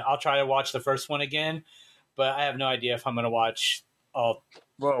 I'll try to watch the first one again, but I have no idea if I'm going to watch all.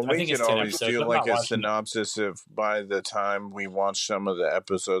 Well, we could always do like a synopsis if by the time we watch some of the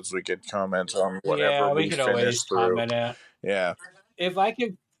episodes, we could comment on whatever we could always comment it. Yeah. If I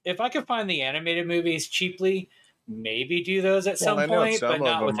could find the animated movies cheaply, maybe do those at some point, but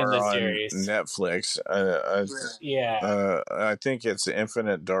not within the series. Netflix. I think it's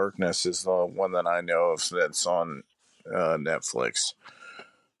Infinite Darkness is the one that I know of that's on Netflix.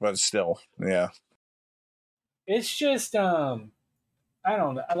 But still, yeah. It's just I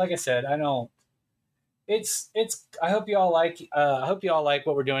don't know. Like I said, I don't. It's. I hope you all like. I hope you all like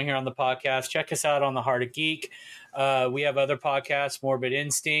what we're doing here on the podcast. Check us out on the Heart of Geek. We have other podcasts: Morbid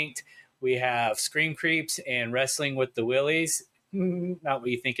Instinct. We have Scream Creeps and Wrestling with the Willies. Not what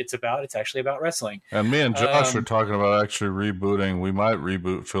you think it's about. It's actually about wrestling. And me and Josh are talking about actually rebooting. We might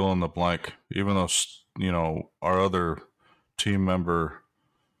reboot Fill in the Blank, even though our other team member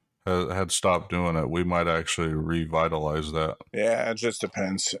had stopped doing it. We might actually revitalize that. Yeah, it just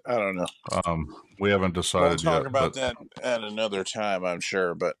depends. I don't know. We haven't decided yet. We'll talk about that at another time, I'm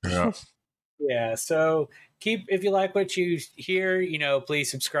sure. But yeah, yeah. So if you like what you hear, please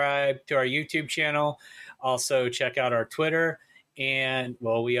subscribe to our YouTube channel. Also, check out our Twitter, and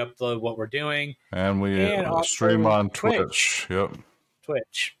we upload what we're doing, and we stream on Twitch. Yep.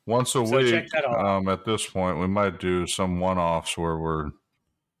 Twitch once a week. Check that out. At this point, we might do some one-offs where we're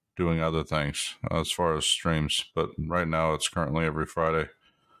doing other things as far as streams, but right now it's currently every Friday.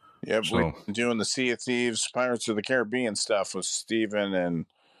 Yep, we're doing the Sea of Thieves, Pirates of the Caribbean stuff with Steven and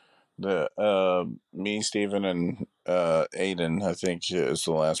Steven and Aiden, I think is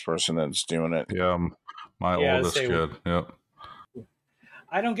the last person that's doing it. Yeah, my oldest kid. Yep.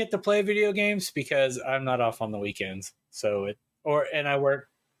 I don't get to play video games because I'm not off on the weekends. So and I work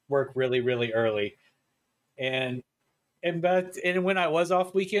really, really early. And when I was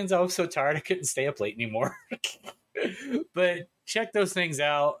off weekends, I was so tired I couldn't stay up late anymore. But check those things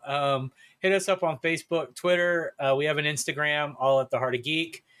out. Hit us up on Facebook, Twitter. We have an Instagram, all at the Heart of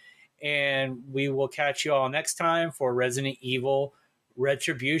Geek. And we will catch you all next time for Resident Evil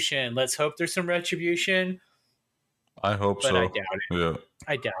Retribution. Let's hope there's some retribution. I hope so. But I doubt it. Yeah.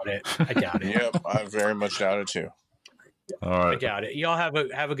 I doubt it. I doubt it. Yep, I very much doubt it too. All right. I doubt it. Y'all have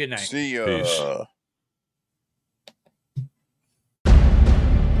a good night. See ya. Peace.